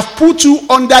 They have put you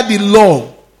under the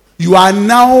law. You are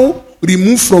now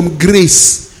removed from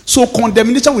grace. So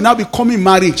condemnation will now be coming in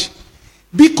marriage.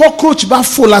 Bí cockroach bá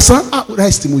fò lásán,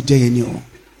 rice tí mo jẹ yẹn ni o.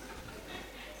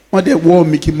 Wọ́n dẹ̀ wọ́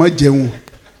mi kí n má jẹun.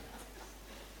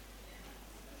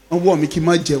 Wọ́n wọ́ mi kí n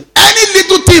má jẹun. Any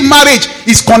little thing in marriage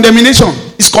is condemnation.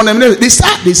 It's condemnation.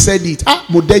 They said it.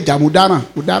 Mo dẹjà, mo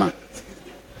dáràn.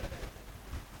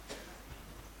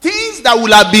 Things that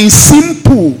will have been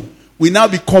simple will now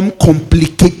become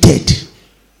complicated.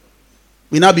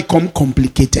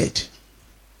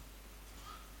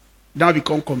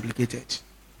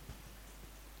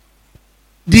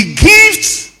 The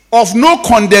gift of no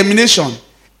condemnation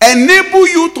enable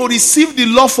you to receive the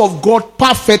love of God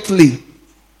perfectly.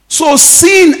 So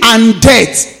sin and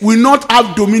death will not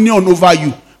have dominion over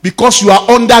you because you are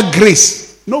under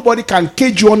grace. Nobody can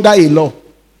cage you under a law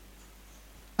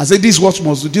and say this what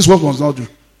must do, this what must not do.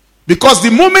 Because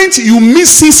the moment you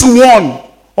miss one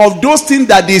of those things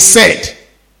that they said,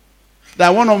 that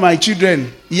one of my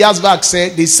children years back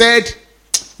said, they said,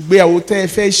 ìgbéyàwó tẹ́ ẹ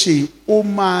fẹ́ ṣe ó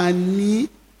máa ní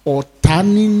ọ̀tá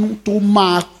nínú tó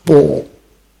máa pọ̀.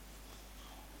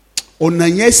 Ọ̀nà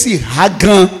yẹn sì há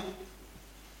gan.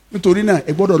 Nítorí náà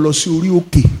ẹ gbọ́dọ̀ lọ sí orí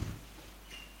òkè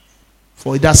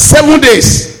for that 7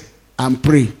 days and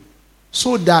pray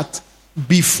so that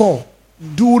before,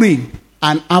 during,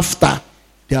 and after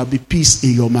there will be peace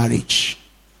in your marriage.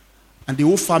 And the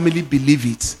whole family believe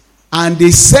it. And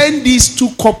they send these 2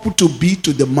 couples to be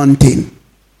to the mountain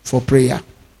for prayer.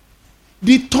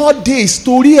 The 3rd day,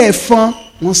 story ẹ̀fọn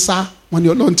wọ́n sá wọ́n ní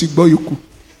Ọlọ́run ti gbọ́ yòókù.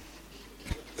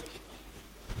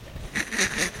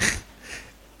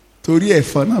 Torí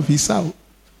ẹ̀fọn náà fi sá o.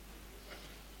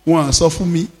 Wọ́n á sọ fún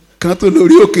mi kan tó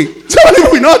lórí òkè. Some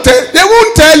people will not tell. They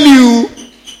won't tell you.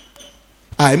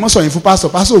 Ẹ mọ̀ sọ yẹn fún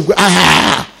pastor. Pastor ò gbé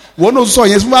wọ́n náà sọ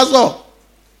yẹn fún pastor.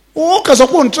 Ó kàn sọ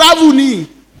pé òun travel ni.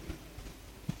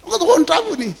 Ó kàn sọ pé òun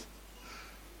travel ni.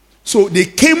 So they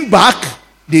came back.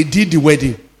 They did the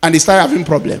wedding. And they started having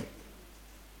problem.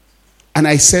 And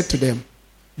I said to them,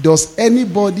 does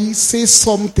anybody say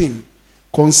something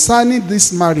concerning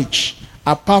this marriage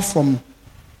apart from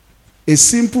a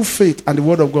simple faith and the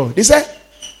word of God? They said,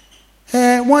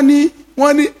 one. You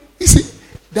see,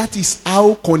 that is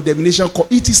how condemnation.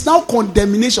 It is now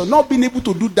condemnation, not being able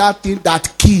to do that thing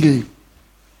that kill.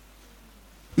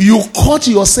 You cut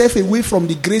yourself away from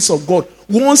the grace of God.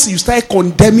 Once you start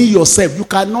condemning yourself, you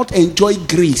cannot enjoy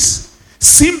grace.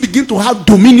 Sin begin to have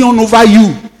dominion over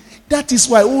you. That is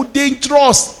why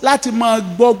dangerous láti máa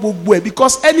gbọ́ gbogbo ẹ̀,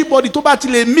 because anybody tó bá ti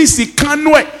lè miss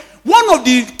ìkànnú ẹ̀. One of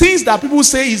the things that people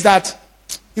say is that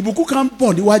ìbùkún kan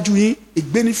bọ̀ níwájú yín,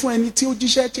 ìgbéni fún ẹni tí ó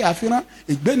jíṣẹ́ tí a fi rán,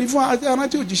 ìgbéni fún ẹni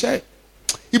tí ó jíṣẹ́.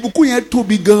 Ìbùkún yẹn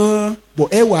tóbi gan-an,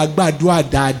 but ẹ wà gbàdúrà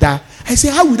dáadáa. I say,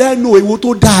 how will I know èwo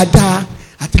tó dáadáa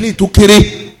àti eléyìí tó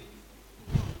kéré?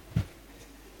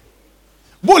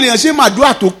 Bóòlù yẹn ṣe máa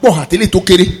dúrà tó pọ̀ àti eléyìí tó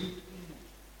kéré.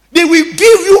 They will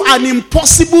give you an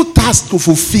impossible task to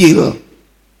fulfill.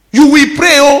 You will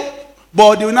pray,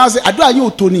 but they will now say, "Adua you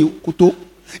Tony Kuto."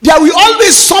 There will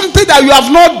always something that you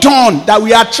have not done that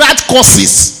will attract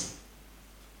curses.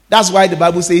 That's why the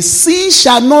Bible says, "Sin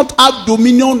shall not have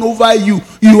dominion over you."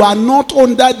 You are not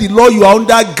under the law; you are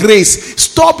under grace.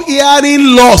 Stop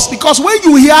hearing laws, because when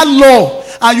you hear law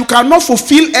and you cannot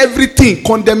fulfill everything,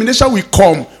 condemnation will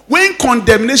come. When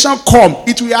condemnation comes,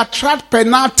 it will attract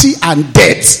penalty and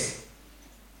death.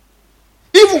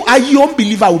 Even a young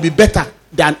believer will be better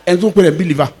than a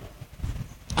believer.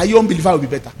 A young believer will be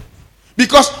better.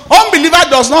 Because unbeliever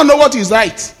does not know what is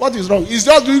right, what is wrong. He's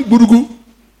just doing burugu.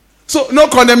 So no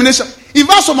condemnation. In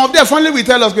fact, some of them finally will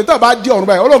tell us, about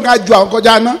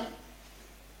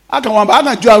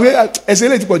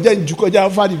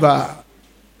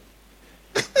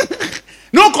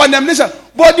no condemnation.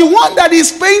 But the one that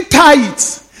is paying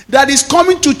tithes, that is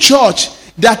coming to church,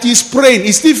 that is praying,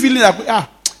 is still feeling like,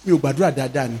 you badra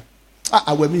dadani.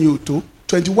 When you to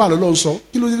 21 alone, so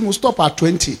you must stop at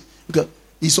 20. Because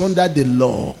it's under the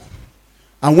law.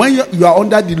 And when you are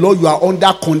under the law, you are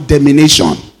under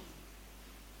condemnation.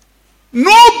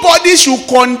 Nobody should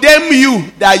condemn you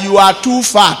that you are too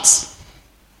fat.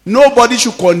 Nobody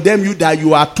should condemn you that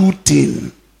you are too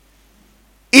thin.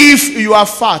 If you are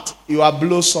fat, you are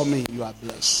blossoming, you are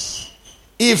blessed.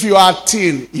 If you are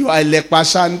thin, you are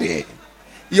lekpashande.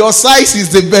 Your size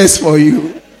is the best for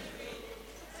you.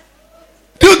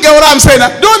 Do you get what I'm saying?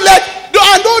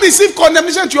 Don't receive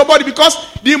condemnation to your body, because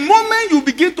the moment you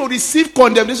begin to receive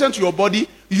condemnation to your body,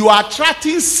 you are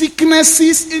attracting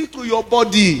sicknesses into your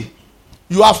body.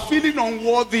 You are feeling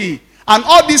unworthy. And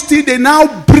all these things, they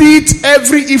now breed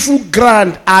every evil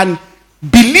ground and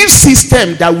belief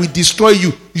system that will destroy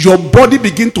you. Your body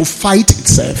begin to fight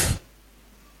itself.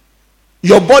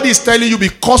 Your body is telling you,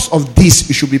 because of this,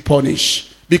 you should be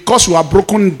punished. Because you have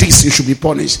broken this, you should be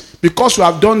punished. Because you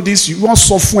have done this, you want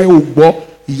software.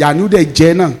 And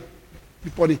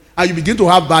you begin to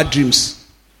have bad dreams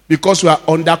because you are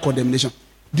under condemnation.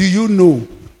 Do you know?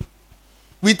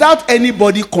 Without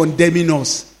anybody condemning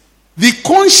us, the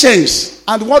conscience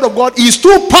and the word of God is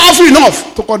too powerful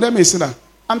enough to condemn a sinner.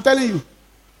 I'm telling you.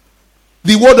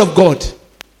 The word of God.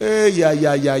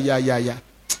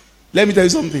 Let me tell you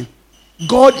something.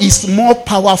 God is more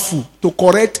powerful to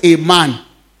correct a man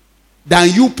than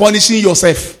you punishing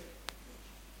yourself.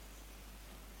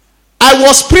 I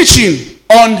was preaching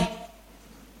on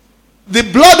the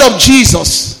blood of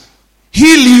Jesus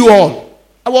heal you all.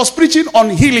 I was preaching on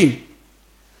healing.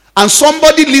 And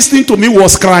somebody listening to me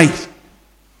was crying.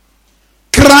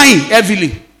 Crying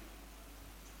heavily.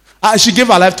 And she gave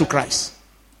her life to Christ.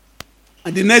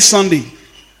 And the next Sunday,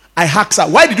 I asked her,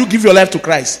 why did you give your life to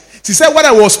Christ? She said, when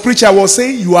I was preaching, I was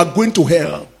saying, you are going to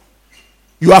hell.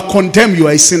 You are condemned, you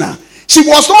are a sinner. She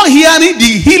was not hearing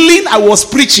the healing I was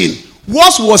preaching.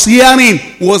 What she was hearing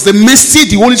was the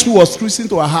message the Holy Spirit was preaching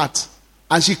to her heart.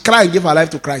 And she cried and gave her life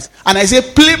to Christ. And I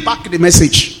said, play back the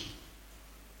message.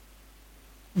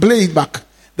 Play it back.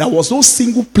 There was no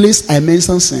single place I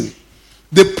mentioned sin.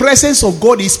 The presence of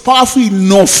God is powerful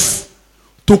enough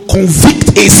to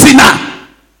convict a sinner.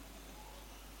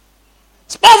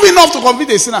 It's powerful enough to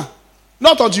convict a sinner.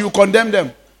 Not until you condemn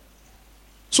them.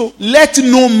 So let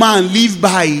no man live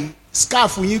by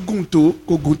scarf when you go to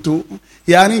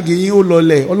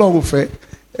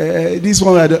this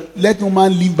one. Let no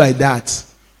man live by that.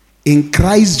 In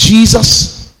Christ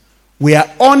Jesus, we are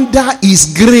under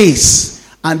his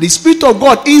grace, and the Spirit of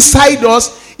God inside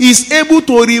us is able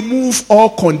to remove all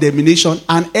condemnation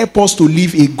and help us to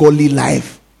live a godly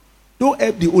life. Don't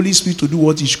help the Holy Spirit to do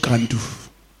what he can do.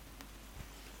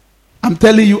 I'm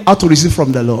telling you how to receive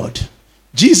from the Lord.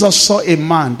 Jesus saw a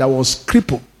man that was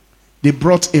crippled. They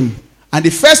brought him. And the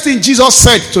first thing Jesus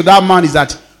said to that man is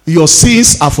that your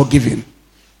sins are forgiven.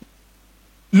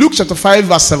 Luke chapter 5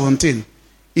 verse 17.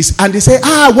 And they say,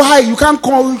 why? You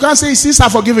can't say his sins are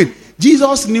forgiven.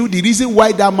 Jesus knew the reason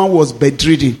why that man was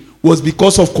bedridden was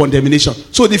because of condemnation.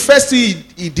 So the first thing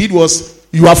he did was,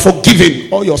 you are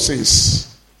forgiven all your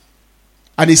sins.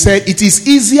 And he said, it is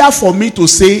easier for me to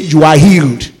say you are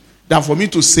healed than for me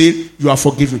to say you are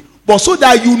forgiven. But so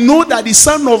that you know that the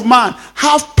Son of Man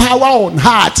have power on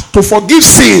earth to forgive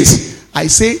sins, I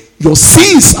say your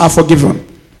sins are forgiven.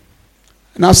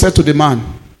 And I said to the man,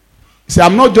 he said,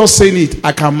 I'm not just saying it,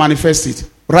 I can manifest it.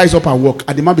 Rise up and walk.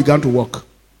 And the man began to walk.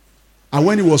 And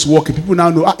when he was walking, people now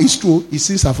know, it's true, his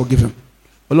sins are forgiven.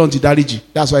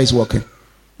 That's why he's walking.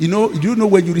 You know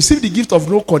when you receive the gift of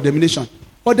no condemnation,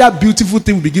 other beautiful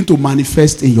things begin to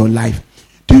manifest in your life.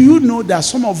 Do you know that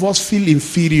some of us feel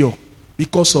inferior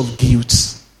because of guilt?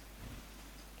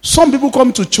 Some people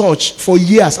come to church for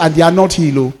years and they are not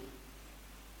healed.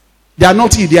 They are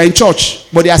not healed. They are in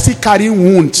church, but they are still carrying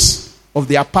wounds of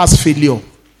their past failure.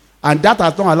 And that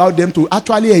has not allowed them to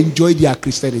actually enjoy their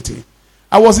Christianity.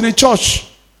 I was in a church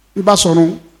in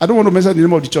Barcelona. I don't want to mention the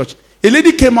name of the church. A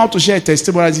lady came out to share a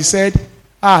testimony and she said,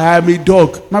 I am a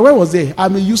dog. My wife was there.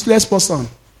 I'm a useless person.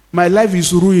 My life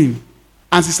is ruined.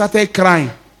 And she started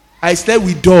crying. I slept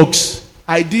with dogs.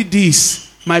 I did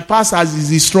this. My past is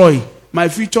destroyed. My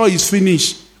future is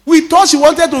finished. We thought she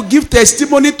wanted to give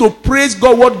testimony to praise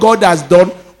God, what God has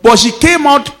done. But she came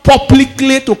out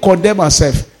publicly to condemn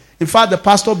herself. In fact, the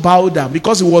pastor bowed down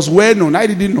because he was well known. I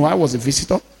didn't know I was a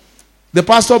visitor. The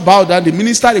pastor bowed down. The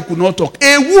minister, they could not talk.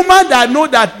 A woman that know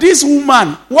that this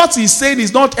woman, what he's saying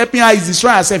is not helping her, is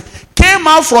destroying herself, came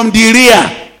out from the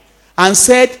rear and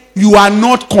said, you are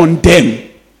not condemned.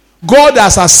 God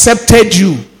has accepted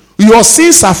you. Your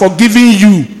sins are forgiven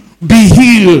you. Be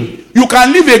healed. You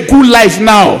can live a good life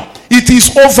now. It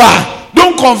is over.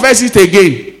 Don't confess it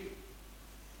again.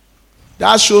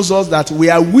 That shows us that we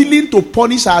are willing to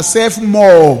punish ourselves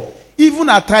more. Even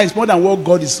at times, more than what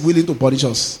God is willing to punish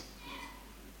us.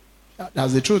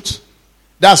 That's the truth.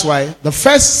 That's why the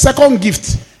second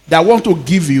gift that I want to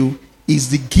give you is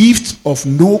the gift of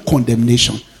no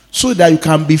condemnation. So that you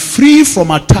can be free from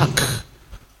attack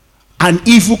and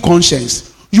evil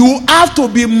conscience. You have to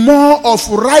be more of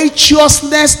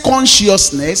righteousness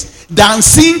consciousness than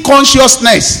sin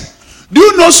consciousness. Do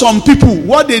you know some people,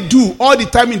 what they do all the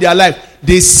time in their life?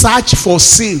 They search for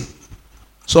sin.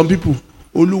 Some people,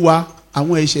 Oluwa,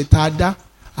 àwọn ẹ̀ṣẹ̀ tá a dá,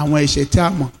 àwọn ẹ̀ṣẹ̀ tí a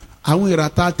mọ̀, àwọn ìrà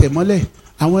tá a tẹ̀ mọ́lẹ̀,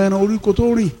 àwọn ẹran orí kò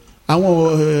tó rìn,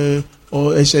 àwọn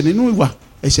ẹ̀ṣẹ̀ nínú ìwà,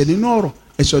 ẹ̀ṣẹ̀ nínú ọ̀rọ̀,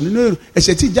 ẹ̀ṣẹ̀ nínú èrò,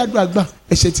 ẹ̀ṣẹ̀ tí ìjádùn àgbà,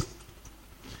 ẹ̀ṣẹ̀ tí.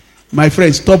 My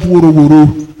friend, stop woro.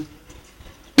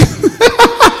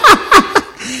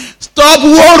 Stop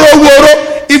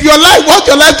woro. If your life, want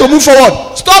your life to move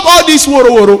forward, stop all this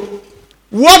woro.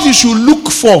 What you should look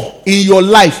for in your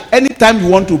life anytime you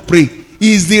want to pray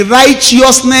is the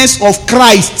righteousness of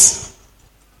Christ.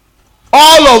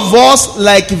 All of us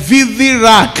like filthy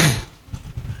rag.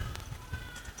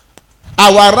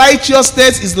 Our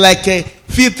righteousness is like a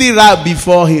filthy rag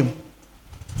before him.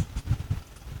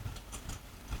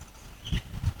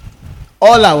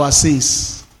 All our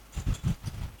sins.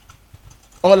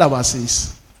 All our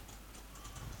sins.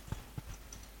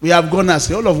 We have gone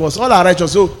astray, all of us, all are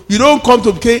righteous. So you don't come to,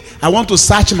 okay, I want to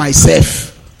search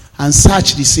myself and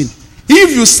search the sin.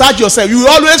 If you search yourself, you will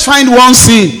always find one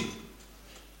sin.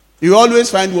 You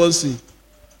always find one sin.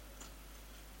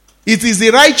 It is the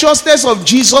righteousness of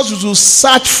Jesus you will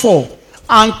search for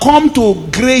and come to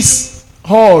grace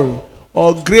hall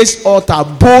or grace altar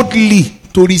boldly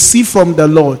to receive from the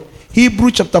Lord.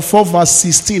 Hebrews chapter 4 verse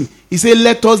 16. He said,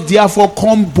 let us therefore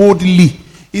come boldly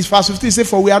It's verse 15. It says,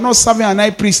 for we are not serving an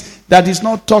high priest that is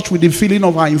not touched with the feeling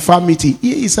of our infirmity.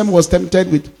 He himself was tempted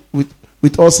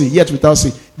with us, yet without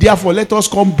sin. Therefore, let us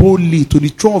come boldly to the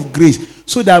throne of grace,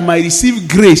 so that I might receive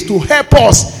grace to help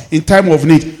us in time of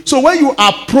need. So when you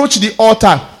approach the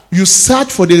altar, you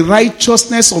search for the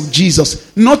righteousness of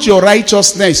Jesus, not your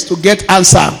righteousness to get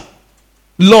answer.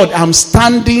 Lord, I'm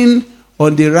standing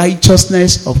on the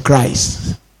righteousness of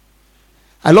Christ.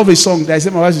 I love a song that I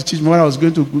said my wife to teach me when I was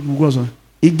going to Google.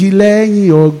 Igi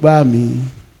lẹ́yìn ọgbà mi,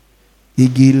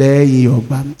 igi lẹ́yìn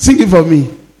ọgbà mi. Sing it for me.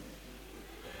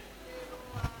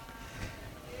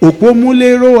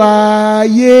 Òpómúléró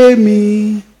ayé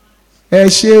mi, ẹ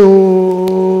ṣé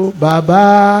o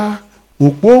bàbá.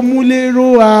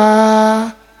 Òpómúléró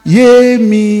ayé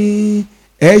mi,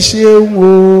 ẹ ṣeun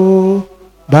o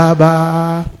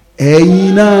bàbá.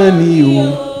 Ẹ̀yin náà ni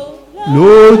o,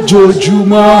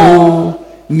 lójoojúmọ́ o,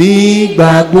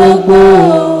 nígbà gbogbo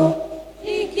o.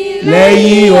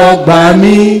 Lẹ́yìn ọgbà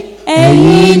mi,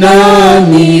 ẹ̀yin náà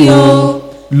ni o,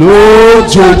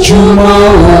 lójoojúmọ́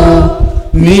o,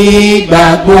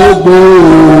 nígbà gbogbo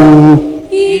o.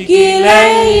 Igi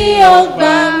lẹ́yìn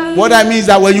ọgbà mi. What that means is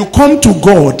that when you come to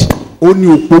God, ó ní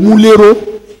òpómúléró,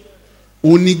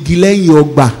 ó ní igi lẹ́yìn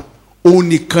ọgbà, ó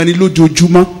nìkan ni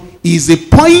lójoojúmọ́. Is a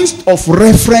point of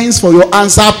reference for your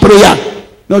answer prayer,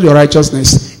 not your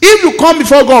righteousness. If you come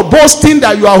before God boasting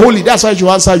that you are holy, that's why you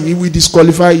answer you. He will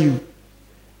disqualify you.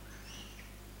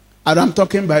 And I'm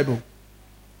talking Bible.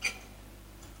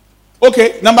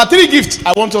 Okay, number 3 gift.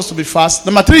 I want us to be fast.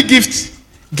 Number 3 gift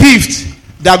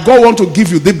that God wants to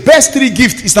give you. The best 3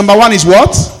 gift is number 1 is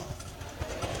what?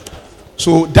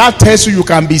 So that tells you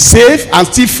can be saved and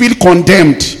still feel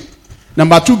condemned.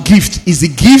 Number 2 gift is the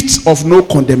gift of no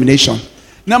condemnation.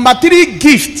 Number 3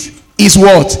 gift is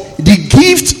what? The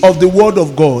gift of the word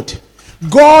of God.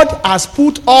 God has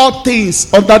put all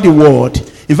things under the word.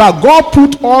 In fact, God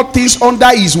put all things under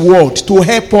his word to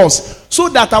help us so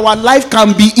that our life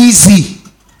can be easy.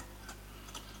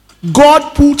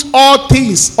 God put all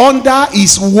things under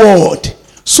his word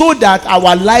so that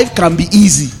our life can be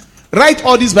easy. Write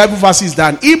all these Bible verses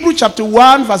down. Hebrews chapter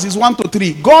 1 verses 1 to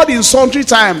 3. God in sundry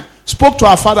time spoke to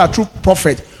our father through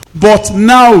prophet, but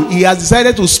now he has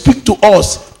decided to speak to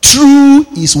us through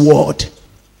his word.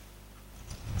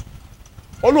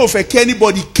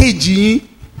 Anybody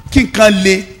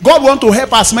God wants to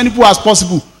help as many people as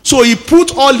possible, so he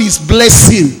put all his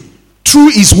blessing through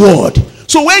his word.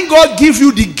 So when God gives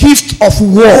you the gift of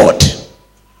word,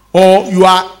 or you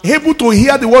are able to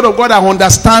hear the word of God and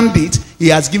understand it, he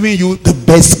has given you the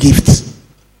best gift.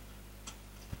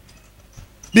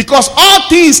 Because all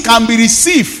things can be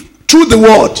received through the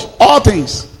word. All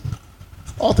things.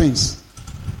 All things.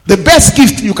 The best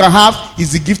gift you can have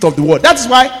is the gift of the word. That is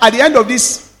why at the end of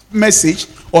this message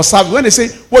or service, when they say,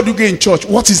 what do you get in church?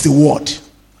 What is the word?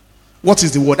 What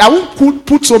is the word? I won't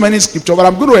put so many scriptures, but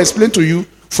I'm going to explain to you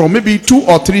from maybe 2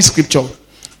 or 3 scriptures.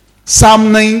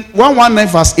 Psalm 119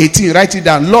 verse 18. Write it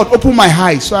down. Lord, open my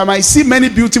eyes so I might see many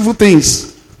beautiful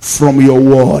things from your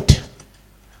word.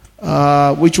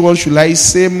 Which one should I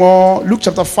say more? Luke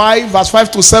chapter 5 verse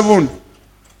 5 to 7.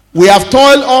 We have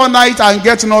toiled all night and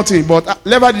get nothing, but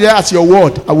nevertheless at your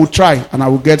word I will try and I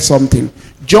will get something.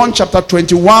 John chapter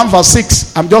 21 verse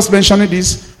 6. I'm just mentioning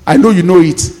this. I know you know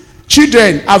it.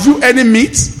 Children, have you any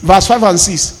meat? Verse 5 and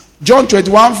 6. John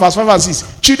 21 verse 5 and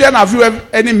 6. Children, have you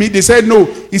any meat? They said no.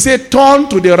 He said turn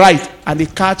to the right and they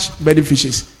catch many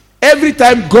fishes. Every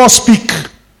time God speak,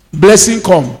 blessing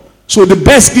come. So the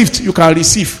best gift you can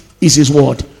receive is his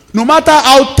word. No matter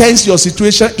how tense your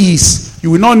situation is,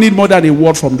 you will not need more than a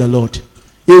word from the Lord.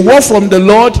 A word from the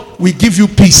Lord will give you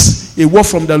peace. A word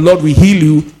from the Lord will heal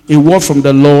you. A word from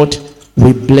the Lord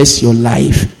will bless your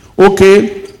life.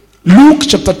 Okay. Luke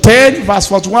chapter 10 verse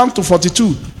 41 to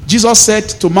 42. Jesus said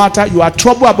to Martha, you are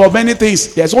troubled about many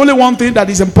things. There's only one thing that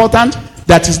is important,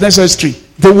 that is necessary.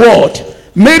 The word.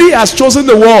 Mary has chosen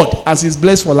the word as his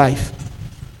blessed for life.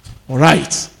 All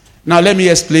right. Now let me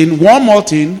explain one more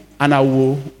thing and I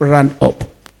will round up.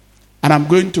 And I'm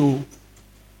going to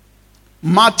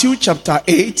Matthew chapter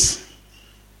 8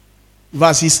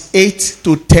 verses 8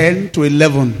 to 10 to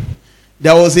 11.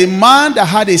 There was a man that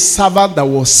had a servant that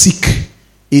was sick,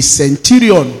 a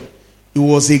centurion. He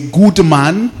was a good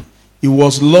man. He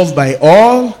was loved by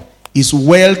all. He's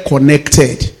well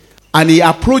connected. And he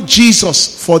approached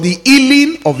Jesus for the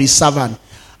healing of his servant.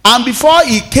 And before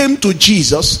he came to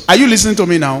Jesus, are you listening to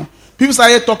me now? People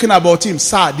started talking about him.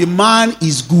 Sir, the man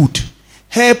is good.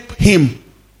 Help him.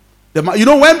 You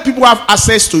know, when people have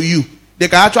access to you, they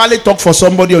can actually talk for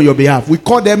somebody on your behalf. We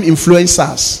call them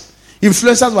influencers.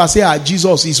 Influencers will say,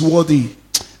 Jesus is worthy.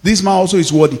 This man also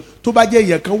is worthy. To ba je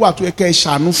eyan kan wa to e ke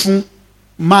ṣàánú fún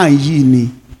man yi ni.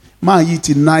 Man yi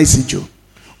ti nice jo.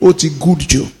 O ti good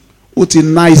jo. O ti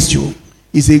nice jo.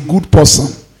 He's a good person.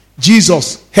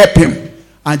 Jesus, help him.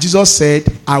 And Jesus said,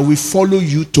 I will follow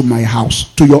you to my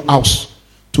house, to your house,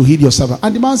 to heal your servant.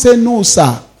 And the man said, no,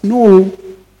 sir. No.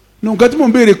 No,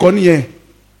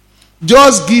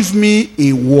 just give me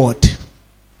a word.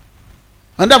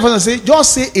 And that person said,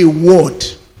 just say a word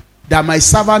that my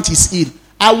servant is healed.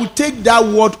 I will take that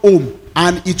word home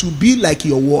and it will be like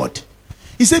your word.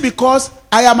 He said, because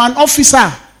I am an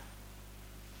officer.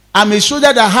 I'm a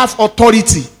soldier that have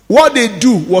authority. What they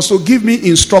do was to give me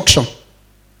instruction.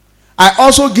 I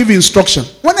also give instruction.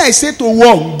 When I say to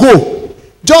one, go,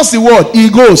 just the word, he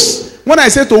goes. When I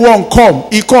say to one,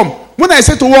 come, he come. When I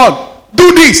say to one,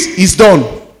 do this, it's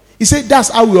done. He said, that's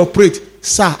how we operate.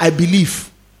 Sir, I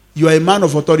believe you are a man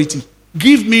of authority.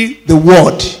 Give me the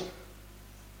word,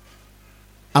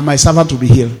 and my servant will be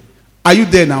healed. Are you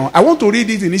there now? I want to read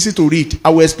it and easy to read.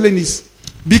 I will explain this.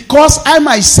 Because I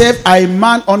myself am a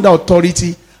man under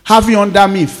authority, having under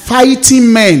me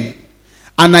fighting men.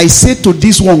 And I say to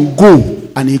this one, go,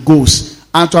 and he goes.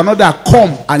 And to another,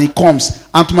 come, and he comes.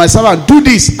 And to my servant, do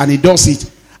this, and he does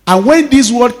it. And when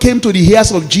this word came to the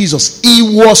ears of Jesus, he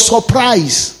was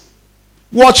surprised.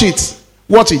 Watch it.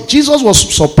 Watch it. Jesus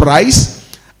was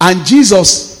surprised. And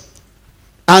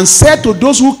said to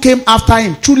those who came after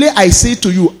him, truly I say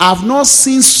to you, I have not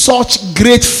seen such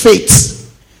great faith.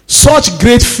 Such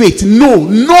great faith. No,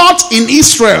 not in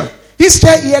Israel.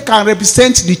 Israel here can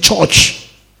represent the church.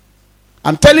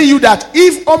 I'm telling you that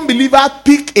if unbeliever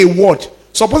pick a word,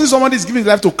 supposing somebody is giving his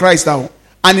life to Christ now,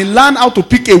 and he learn how to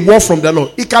pick a word from the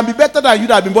Lord, it can be better than you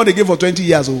that have been born again for 20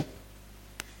 years old.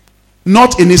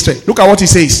 Not in Israel. Look at what he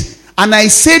says. And I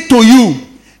say to you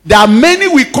that many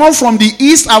will come from the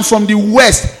east and from the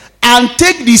west and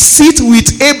take the seat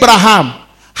with Abraham,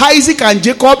 Isaac, and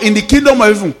Jacob in the kingdom of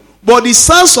heaven. But the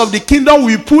sons of the kingdom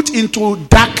will be put into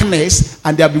darkness,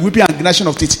 and there will be weeping and gnashing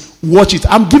of teeth. Watch it.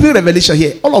 I'm giving revelation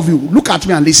here. All of you, look at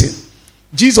me and listen.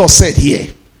 Jesus said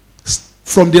here,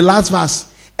 from the last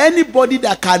verse, anybody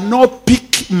that cannot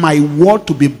pick my word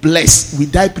to be blessed will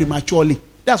die prematurely.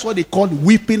 That's what they call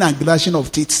weeping and gnashing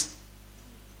of teeth.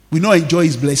 We not enjoy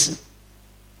his blessing.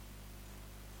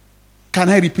 Can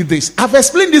I repeat this? I've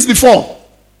explained this before.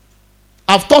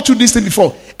 I've taught you this thing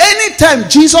before. Anytime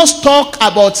Jesus talk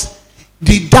about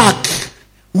the dark,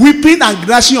 weeping and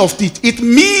gnashing of teeth, it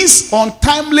means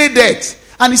untimely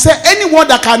death. And he said, anyone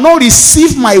that cannot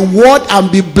receive my word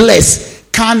and be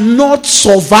blessed cannot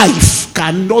survive.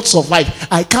 Cannot survive.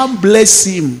 I can't bless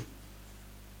him.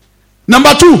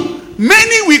 Number two,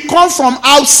 many will come from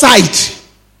outside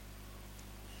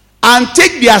and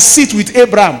take their seat with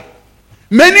Abraham.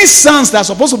 Many sons that are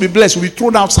supposed to be blessed will be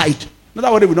thrown outside. Not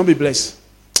that they will not be blessed.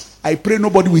 I pray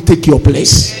nobody will take your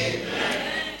place.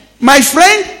 Amen. My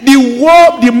friend,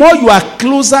 the more you are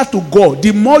closer to God,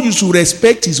 the more you should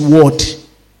respect his word.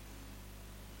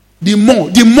 The more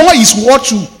his word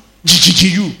to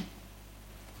you.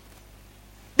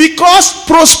 Because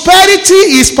prosperity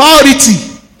is priority.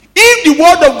 If the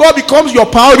word of God becomes your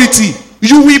priority,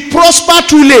 you will prosper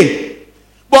truly.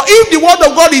 But if the word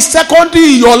of God is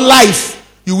secondary in your life,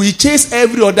 you will chase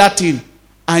every other thing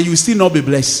and you will still not be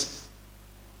blessed.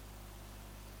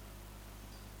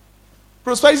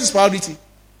 Prosperity is priority.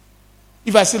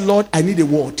 If I say, Lord, I need a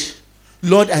word.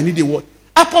 Lord, I need a word.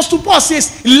 Apostle Paul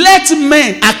says, let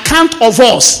men account of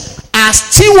us as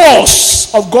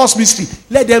stewards of God's mystery.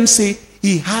 Let them say,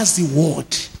 he has the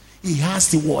word. He has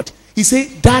the word. He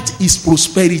said, that is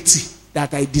prosperity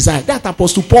that I desire. That's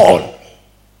Apostle Paul.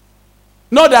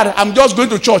 Not that I'm just going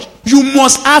to church. You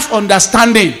must have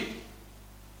understanding.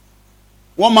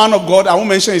 One man of God, I won't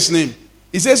mention his name.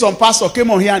 He said some pastor came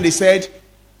on here and they said,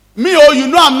 me, oh, you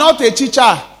know I'm not a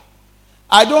teacher.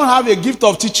 I don't have a gift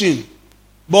of teaching.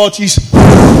 But he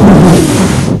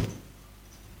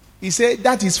said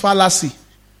that is fallacy.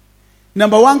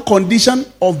 Number one condition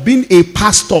of being a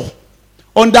pastor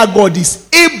under God is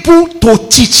able to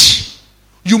teach.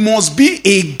 You must be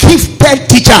a gifted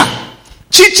teacher.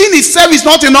 Teaching itself is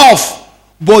not enough.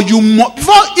 But you must,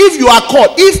 if you are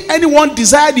called, if anyone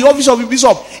desires the office of a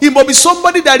bishop, it must be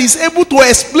somebody that is able to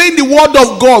explain the word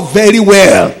of God very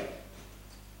well.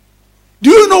 Do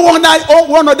you know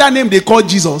one other name they call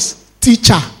Jesus?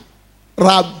 Teacher.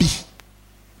 Rabbi.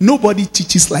 Nobody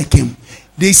teaches like him.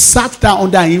 They sat down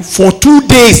under him for 2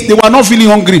 days. They were not feeling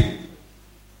hungry.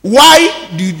 Why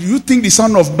do you think the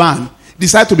Son of Man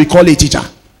decided to be called a teacher?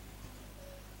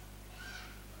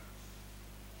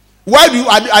 Why do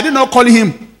I did not call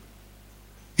him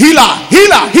healer?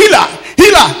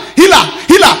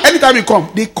 Anytime he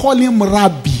come, they call him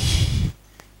Rabbi.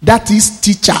 That is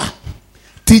teacher.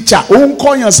 Teacher.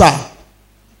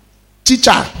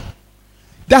 Teacher.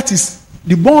 That is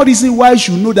the more reason why you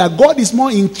should know that God is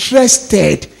more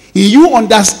interested in you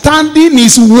understanding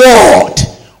his word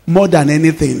more than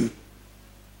anything.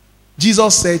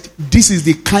 Jesus said, this is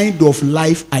the kind of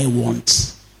life I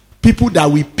want. People that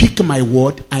will pick my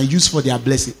word and use for their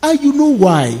blessing. And you know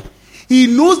why? He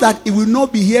knows that he will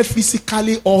not be here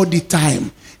physically all the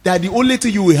time. That the only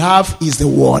thing you will have is the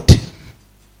word.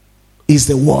 Is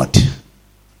the word.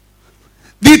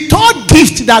 The third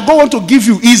gift that God wants to give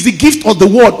you is the gift of the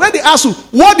word. When they ask you,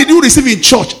 what did you receive in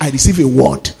church? I received a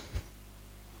word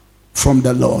from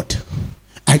the Lord.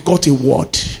 I got a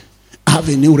word. I have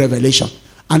a new revelation.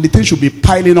 And the thing should be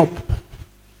piling up.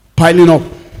 Piling up.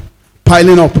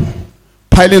 Piling up.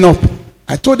 Piling up.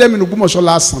 I told them in Ogumosho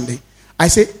last Sunday. I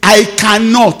said, I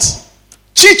cannot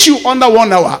teach you under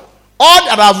 1 hour all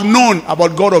that I've known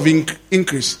about God of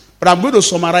increase. But I'm going to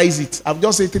summarize it. I've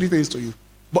just said 3 things to you.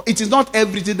 But it is not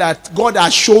everything that God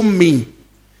has shown me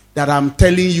that I'm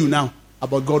telling you now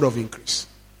about God of increase.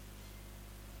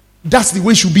 That's the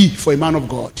way it should be for a man of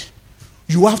God.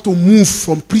 You have to move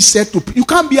from precept to precept. You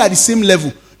can't be at the same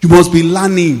level. You must be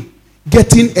learning,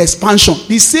 getting expansion.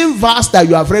 The same verse that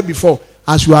you have read before,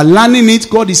 as you are learning it,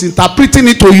 God is interpreting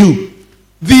it to you.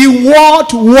 The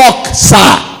word work,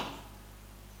 sir.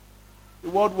 The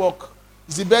word work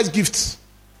is the best gift.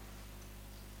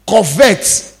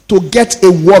 Covet to get a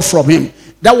word from him.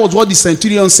 That was what the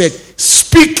centurion said.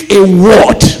 Speak a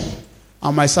word,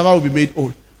 and my servant will be made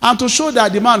whole. And to show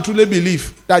that the man truly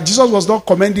believed that Jesus was not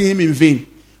commending him in vain.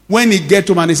 When he get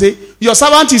to him and he say, your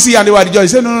servant is here, and they were rejoicing. He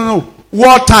said, no.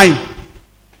 What time?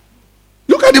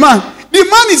 Look at the man. The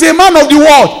man is a man of the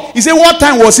word. He said, what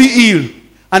time was he ill?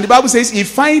 And the Bible says he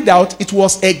find out it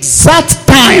was exact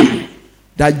time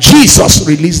that Jesus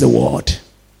released the word.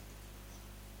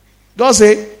 God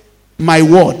say, my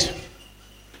word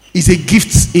is a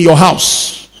gift in your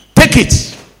house. Take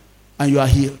it, and you are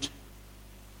healed.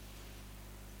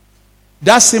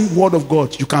 That same word of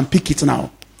God, you can pick it now.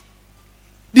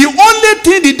 The only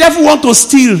thing the devil wants to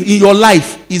steal in your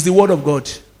life is the word of God.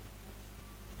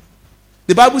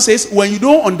 The Bible says, when you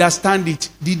don't understand it,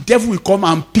 the devil will come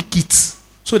and pick it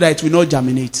so that it will not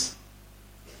germinate.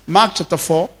 Mark chapter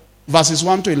 4, verses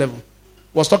 1 to 11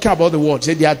 was talking about the word.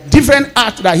 Said there are different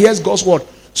acts that hears God's word.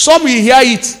 Some will hear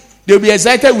it, they will be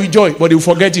excited with joy, but they will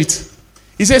forget it.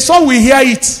 He says, some will hear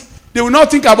it, they will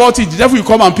not think about it, the devil will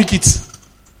come and pick it.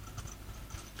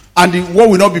 And the word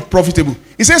will not be profitable.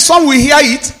 He says, some will hear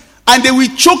it, and they will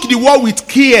choke the word with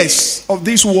cares of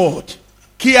this word.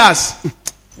 Cares.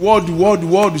 Word.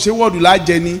 You say, word will like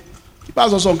Jenny.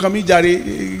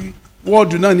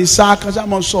 Word not ni saka.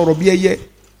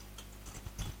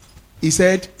 He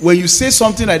said, when you say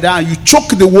something like that and you choke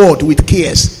the word with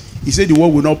cares, he said the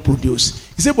word will not produce.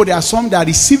 He said, but there are some that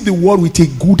receive the word with a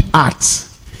good heart.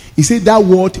 He said that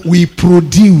word will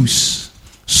produce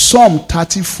some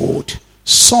 30-fold,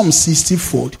 some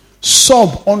 60-fold, some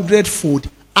 100-fold,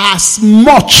 as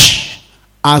much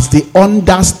as they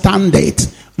understand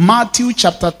it. Matthew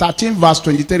chapter 13 verse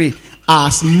 23,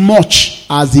 as much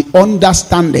as they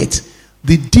understand it.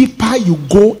 The deeper you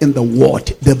go in the word,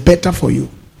 the better for you.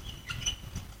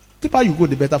 The deeper you go,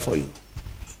 the better for you.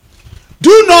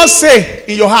 Do not say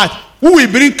in your heart, who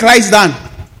will bring Christ down?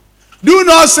 Do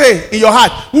not say in your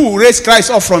heart, who will raise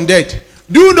Christ up from dead?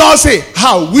 Do not say,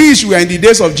 how wish we are in the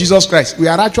days of Jesus Christ. We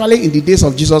are actually in the days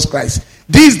of Jesus Christ.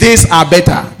 These days are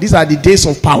better. These are the days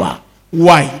of power.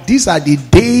 Why? These are the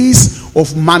days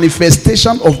of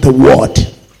manifestation of the word.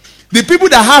 The people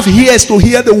that have ears to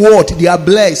hear the word, they are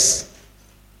blessed.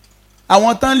 I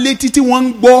want to let it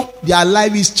one go. Their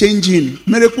life is changing.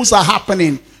 Miracles are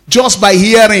happening just by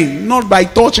hearing, not by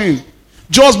touching.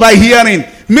 Just by hearing.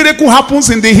 Miracle happens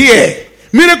in the ear.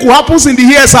 Miracle happens in the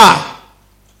ear, sir.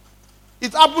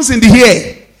 It happens in the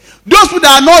ear. Those people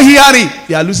that are not hearing,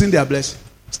 they are losing their blessing.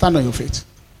 Stand on your feet.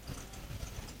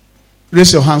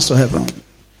 Raise your hands to heaven.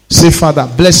 Say, Father,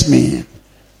 bless me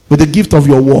with the gift of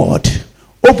your word.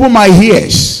 Open my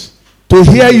ears to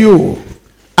hear you.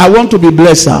 I want to be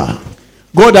blessed, sir.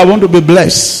 God, I want to be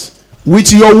blessed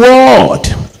with your word.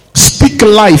 Speak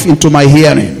life into my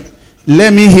hearing.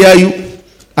 Let me hear you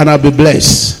and I'll be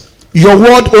blessed. Your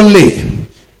word only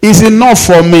is enough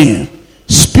for me.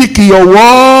 Speak your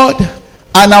word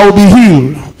and I will be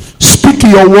healed. Speak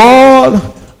your word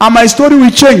and my story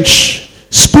will change.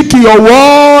 Speak your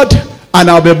word and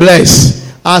I'll be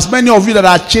blessed. As many of you that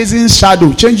are chasing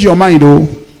shadow, change your mind, though.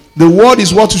 The word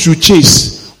is what you should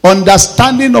chase.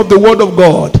 Understanding of the word of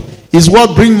God is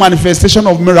what brings manifestation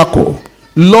of miracle.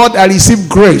 Lord, I receive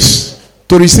grace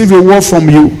to receive a word from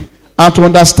you and to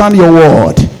understand your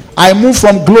word. I move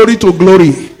from glory to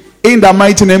glory. In the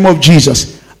mighty name of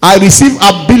Jesus. I receive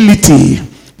ability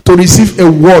to receive a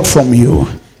word from you.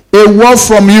 A word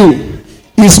from you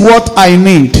is what I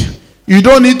need. You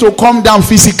don't need to come down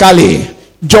physically.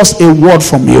 Just a word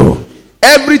from you.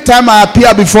 Every time I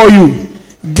appear before you,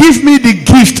 give me the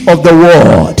gift of the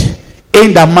word.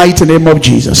 In the mighty name of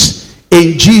Jesus.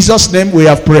 In Jesus' name we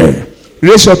have prayed.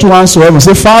 Raise your two hands to heaven.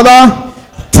 Say, Father,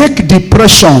 take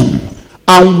depression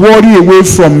and worry away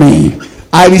from me.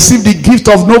 I receive the gift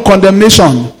of no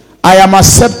condemnation. I am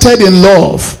accepted in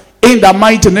love. In the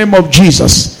mighty name of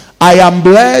Jesus. I am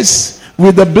blessed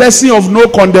with the blessing of no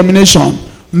condemnation.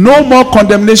 No more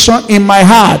condemnation in my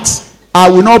heart. I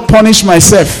will not punish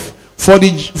myself for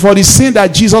the sin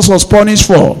that Jesus was punished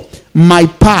for. My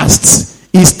past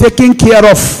is taken care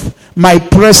of. My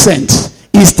present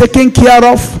is taken care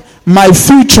of. My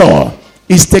future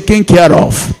is taken care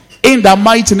of. In the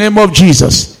mighty name of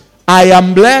Jesus. I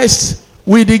am blessed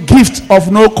with the gift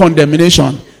of no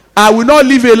condemnation. I will not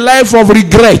live a life of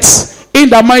regret. In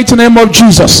the mighty name of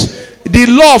Jesus. The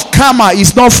law of karma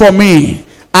is not for me.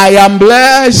 I am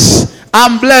blessed.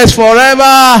 I'm blessed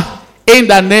forever. In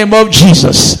the name of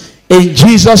Jesus. In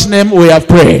Jesus' name we have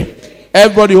prayed.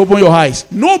 Everybody open your eyes.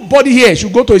 Nobody here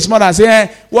should go to his mother and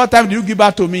say, what time did you give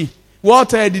back to me? What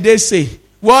did they say?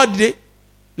 What did they...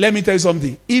 Let me tell you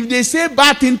something. If they say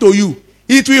bad thing to you,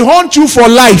 it will haunt you for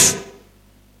life.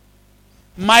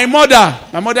 My mother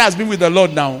has been with the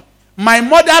Lord now. My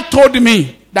mother told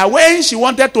me that when she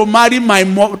wanted to marry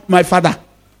my father,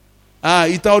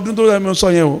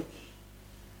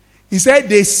 he said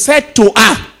they said to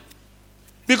her,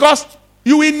 because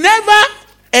you will never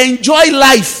enjoy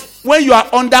life when you are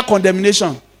under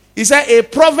condemnation. He said a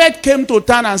prophet came to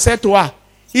town and said to her,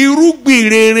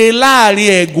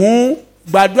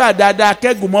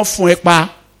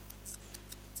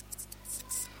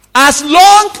 as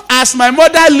long as my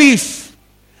mother lived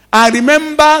and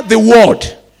remember the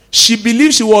word, she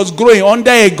believed she was growing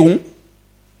under Egun,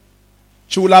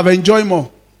 she would have enjoyed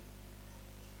more.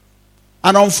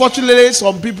 And unfortunately,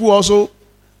 some people also,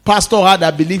 pastor had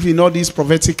that believe in all this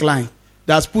prophetic line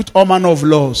that's put all manner of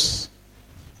laws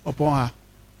upon her.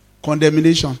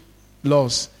 Condemnation,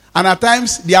 laws. And at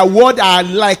times, their words are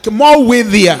like more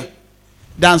weightier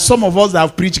than some of us that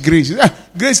have preached grace.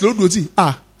 Grace, Lord,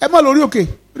 okay.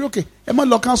 Emma,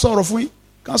 Lord, can't sorrow for you.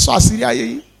 Can't sorrow Assyria.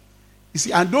 You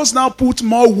see, and those now put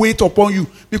more weight upon you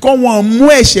because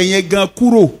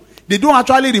they don't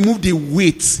actually remove the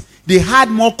weight. They had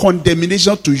more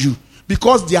condemnation to you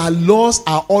because their laws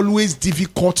are always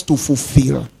difficult to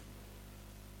fulfill.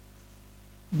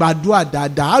 Badua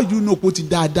dada, how do you know what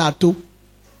dada to?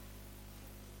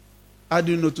 How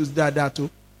do you know to dada to?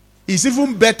 It's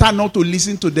even better not to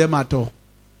listen to them at all.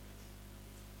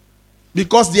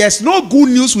 Because there's no good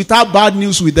news without bad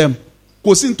news with them.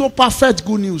 Because into perfect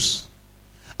good news.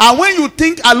 And when you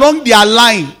think along their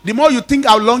line, the more you think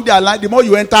along their line, the more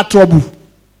you enter trouble.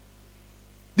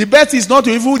 The best is not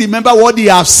to even remember what they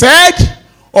have said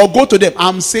or go to them.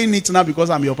 I'm saying it now because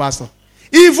I'm your pastor.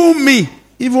 Even me.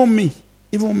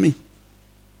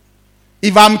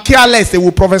 If I'm careless, they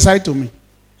will prophesy to me.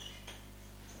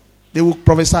 They will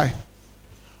prophesy.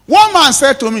 One man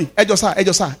said to me,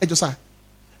 Ejosa.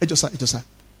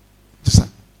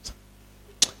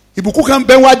 Ibuku kan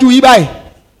ben waju yi bayi.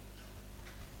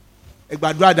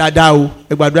 Egbadua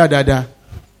dada.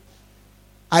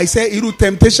 I say iru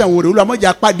temptation wo re olu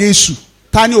amoja pade esu.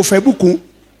 Tani o fe bukun.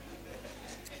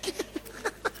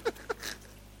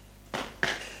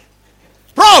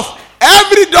 Prof,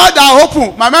 every door that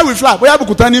open, my mind will fly. Boya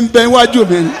bukun tani ben waju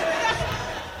mi.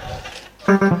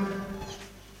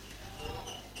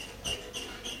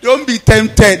 Don't be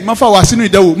tempted. Mafa wasinu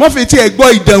idanwo. Mafa ti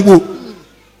egbo idanwo.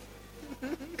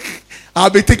 I'll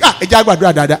be thinking,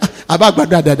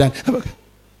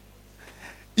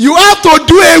 you have to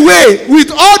do away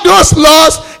with all those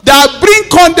laws that bring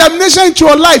condemnation into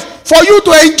your life for you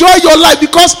to enjoy your life.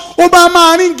 Because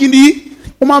Obama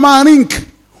ring.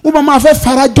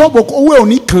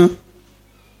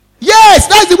 Yes,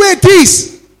 that's the way it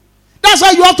is. That's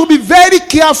why you have to be very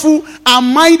careful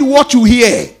and mind what you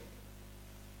hear.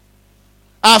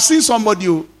 I've seen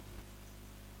somebody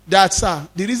that, sir,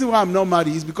 the reason why I'm not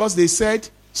married is because they said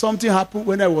something happened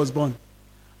when I was born.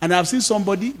 And I've seen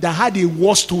somebody that had a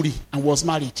war story and was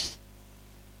married.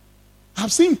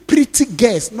 I've seen pretty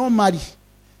girls not married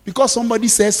because somebody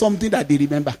said something that they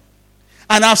remember.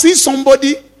 And I've seen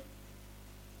somebody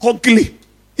ugly,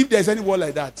 if there's any word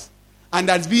like that, and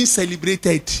that's being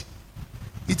celebrated.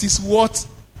 It is what?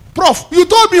 Prof, you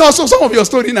told me also some of your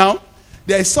story now.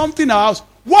 There is something in our house.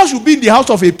 What should be in the house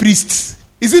of a priest?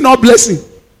 Is it not blessing?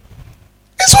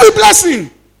 It's a blessing.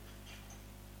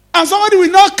 And somebody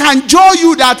will not cajole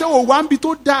you that, oh, one bit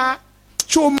of that.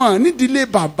 Choma, ni delay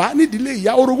baba, ni delay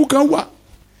ya orogu kanwa.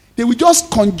 They will just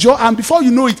conjure, and before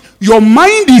you know it, your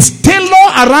mind is tailored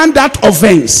around that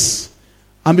offense.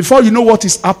 And before you know what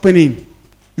is happening,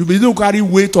 you begin to carry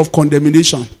weight of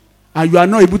condemnation. And you are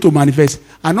not able to manifest.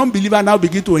 An unbeliever now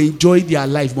begin to enjoy their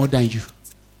life more than you.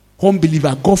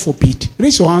 Unbeliever, God forbid.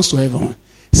 Raise your hands to heaven.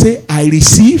 Say, I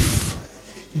receive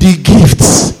the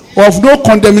gifts of no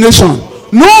condemnation.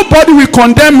 Nobody will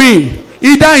condemn me,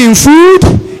 either in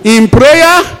food, in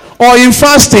prayer, or in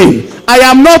fasting. I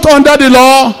am not under the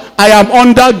law. I am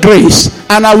under grace.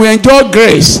 And I will enjoy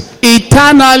grace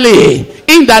eternally.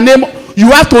 In the name, you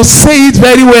have to say it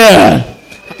very well.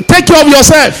 Take care of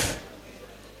yourself.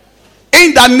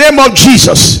 In the name of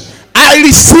Jesus, I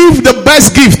receive the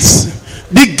best gifts.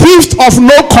 The gift of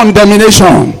no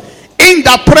condemnation. In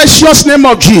the precious name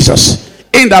of Jesus.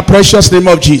 In the precious name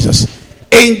of Jesus.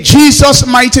 In Jesus'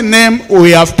 mighty name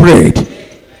we have prayed.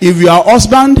 If you are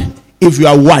husband, if you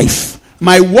are wife,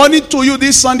 my warning to you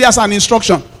this Sunday as an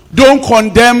instruction, don't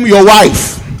condemn your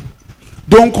wife.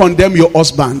 Don't condemn your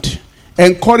husband.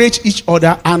 Encourage each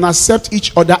other and accept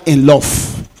each other in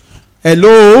love.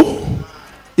 Hello?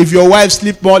 If your wife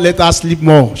sleep more, let her sleep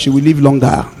more. She will live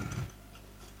longer.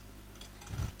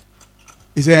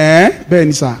 He said,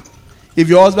 Benisa. If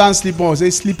your husband sleep more, say,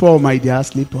 sleep on, my dear,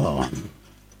 sleep on.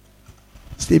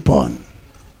 Sleep on.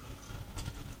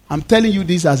 I'm telling you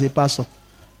this as a pastor.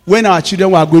 When our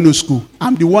children were going to school,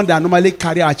 I'm the one that normally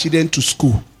carry our children to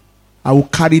school. I will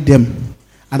carry them.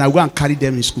 And I will go and carry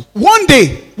them in school. One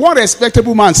day, one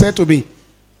respectable man said to me,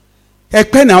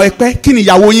 Ekpe na ekpe, kini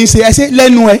yawo yin se? I said,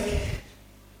 lenu e.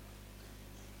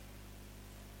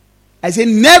 I said,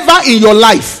 never in your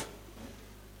life.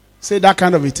 Say that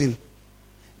kind of a thing.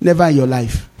 Never in your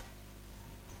life.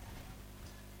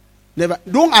 Never.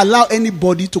 Don't allow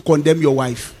anybody to condemn your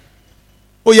wife.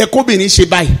 Oh, ye kobe ni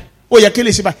shebai. Oh, ye kele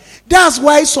shebai. That's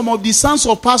why some of the sons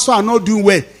of pastors are not doing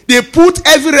well. They put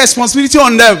every responsibility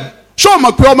on them. Show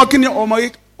me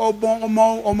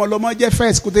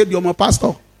first. Could they be my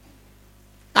pastor?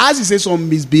 As he says, some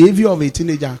misbehavior of a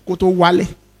teenager. Koto wale.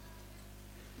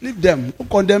 Leave them. Don't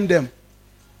condemn them.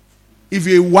 If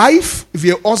you're a wife, if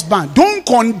you're a husband, don't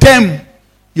condemn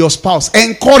your spouse.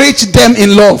 Encourage them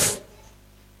in love.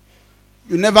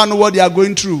 You never know what they are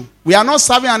going through. We are not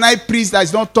serving an high priest that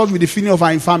is not touched with the feeling of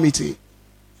our infirmity.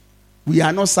 We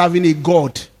are not serving a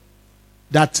God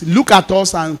that look at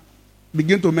us and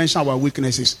begin to mention our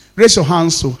weaknesses. Raise your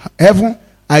hands to heaven.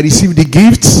 I receive the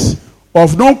gifts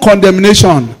of no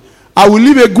condemnation. I will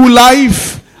live a good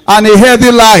life and a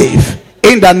healthy life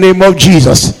in the name of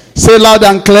Jesus. Say loud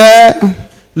and clear,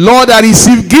 Lord, I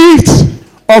receive gifts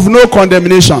of no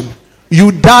condemnation.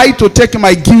 You died to take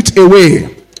my guilt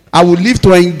away. I will live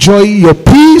to enjoy your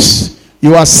peace,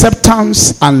 your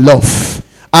acceptance and love.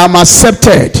 I am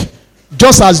accepted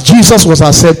just as Jesus was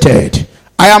accepted.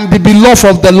 I am the beloved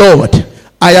of the Lord.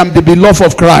 I am the beloved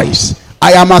of Christ.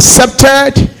 I am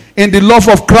accepted in the love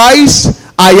of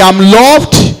Christ. I am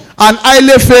loved and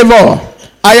highly favored.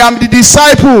 I am the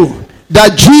disciple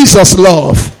that Jesus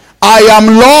loved. I am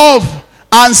loved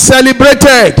and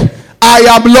celebrated. I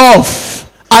am loved.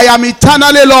 I am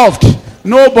eternally loved.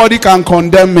 Nobody can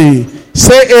condemn me.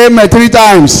 Say amen 3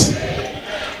 times.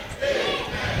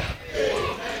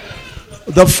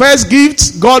 The first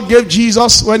gift God gave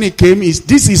Jesus when he came is,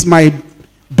 this is my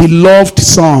beloved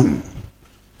son.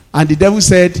 And the devil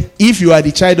said, if you are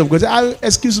the child of God,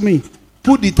 excuse me,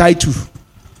 put the title.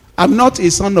 I'm not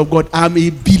a son of God. I'm a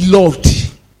beloved.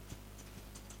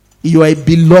 You are a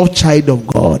beloved child of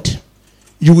God.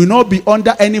 You will not be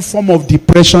under any form of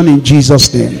depression in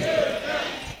Jesus' name.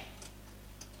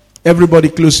 Everybody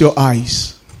close your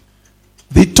eyes.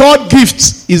 The third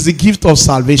gift is the gift of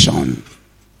salvation.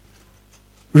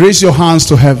 Raise your hands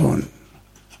to heaven.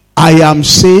 I am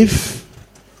safe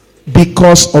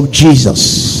because of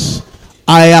Jesus.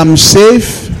 I am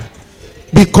safe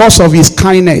because of his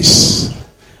kindness.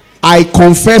 I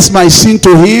confess my sin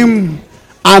to him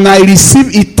and I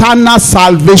receive eternal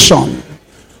salvation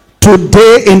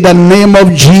today in the name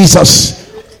of Jesus.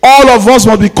 All of us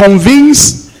must be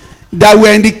convinced that we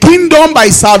are in the kingdom by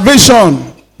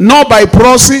salvation, not by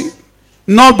proxy,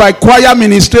 not by choir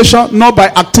ministration, not by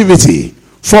activity.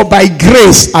 For by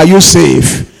grace are you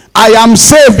saved. I am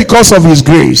saved because of his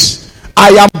grace. I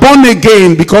am born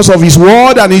again because of his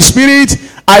word and his spirit.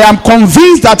 I am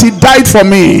convinced that he died for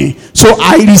me. So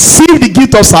I receive the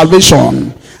gift of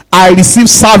salvation. I receive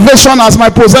salvation as my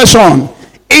possession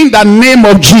in the name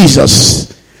of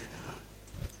Jesus.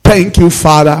 Thank you,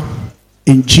 Father.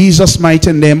 In Jesus'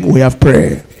 mighty name we have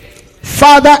prayed.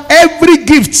 Father, every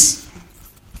gift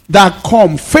that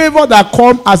come, favor that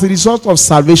come as a result of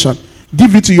salvation,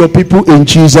 give it to your people in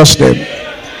Jesus' name.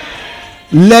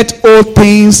 Let all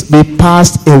things be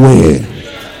passed away.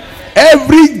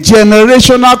 Every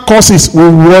generational curses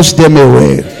will wash them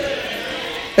away.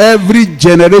 Every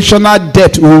generational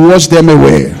debt will wash them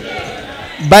away.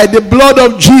 By the blood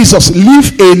of Jesus,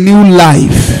 live a new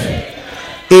life,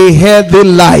 a healthy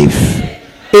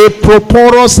life, a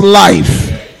prosperous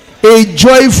life, a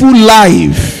joyful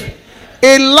life,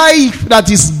 a life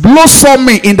that is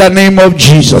blossoming in the name of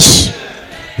Jesus.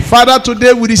 Father,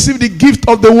 today we receive the gift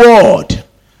of the word.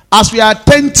 As we are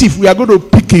attentive, we are going to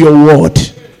pick your word.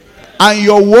 And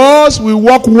your words will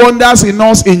work wonders in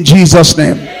us in Jesus'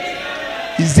 name.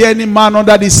 Is there any man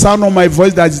under the sound of my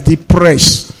voice that is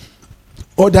depressed,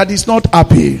 or that is not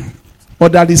happy, or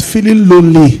that is feeling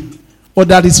lonely, or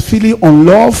that is feeling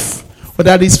unloved, or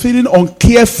that is feeling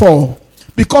uncared for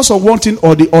because of one thing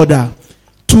or the other?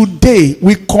 Today,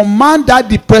 we command that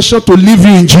depression to leave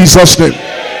you in Jesus' name.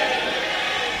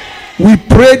 We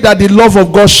pray that the love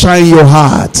of God shine in your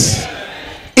heart.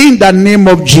 In the name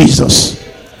of Jesus.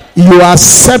 You are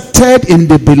accepted in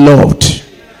the beloved.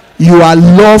 You are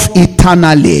loved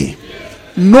eternally.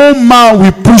 No man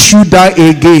will push you down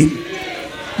again.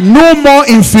 No more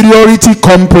inferiority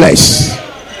complex.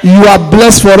 You are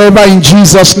blessed forever in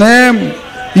Jesus' name.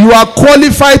 You are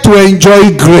qualified to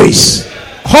enjoy grace.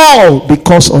 All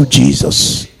because of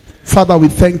Jesus. Father, we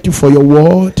thank you for your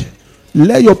word.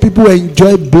 Let your people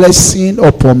enjoy blessing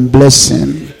upon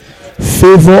blessing,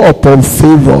 favor upon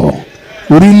favor.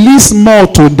 Release more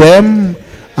to them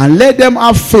and let them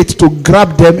have faith to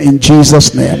grab them in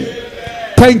Jesus' name.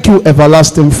 Thank you,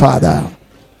 everlasting Father.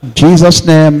 In Jesus'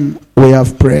 name we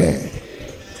have prayed.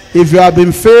 If you have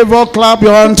been favored, clap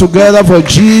your hands together for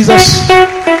Jesus.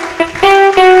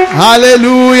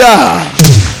 Hallelujah.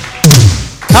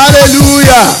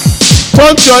 Hallelujah.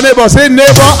 Turn to your neighbor. Say,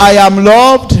 neighbor, I am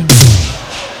loved.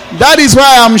 That is why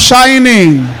I am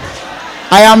shining.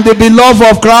 I am the beloved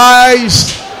of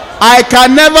Christ. I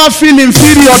can never feel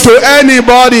inferior to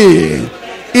anybody.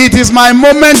 It is my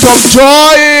moment of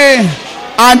joy,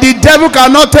 and the devil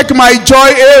cannot take my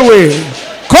joy away.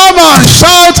 Come on,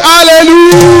 shout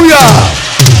hallelujah.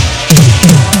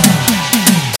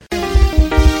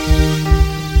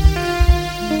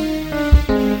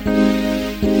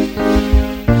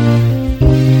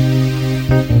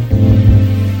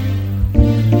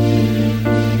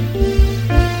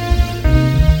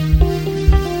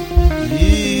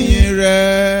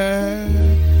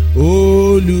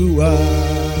 Olúwa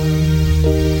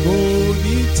kò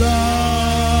ní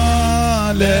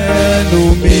tán lẹ́nu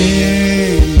mi,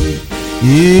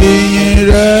 ìyìn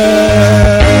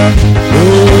rẹ̀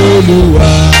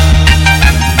Olúwa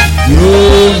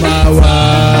yóò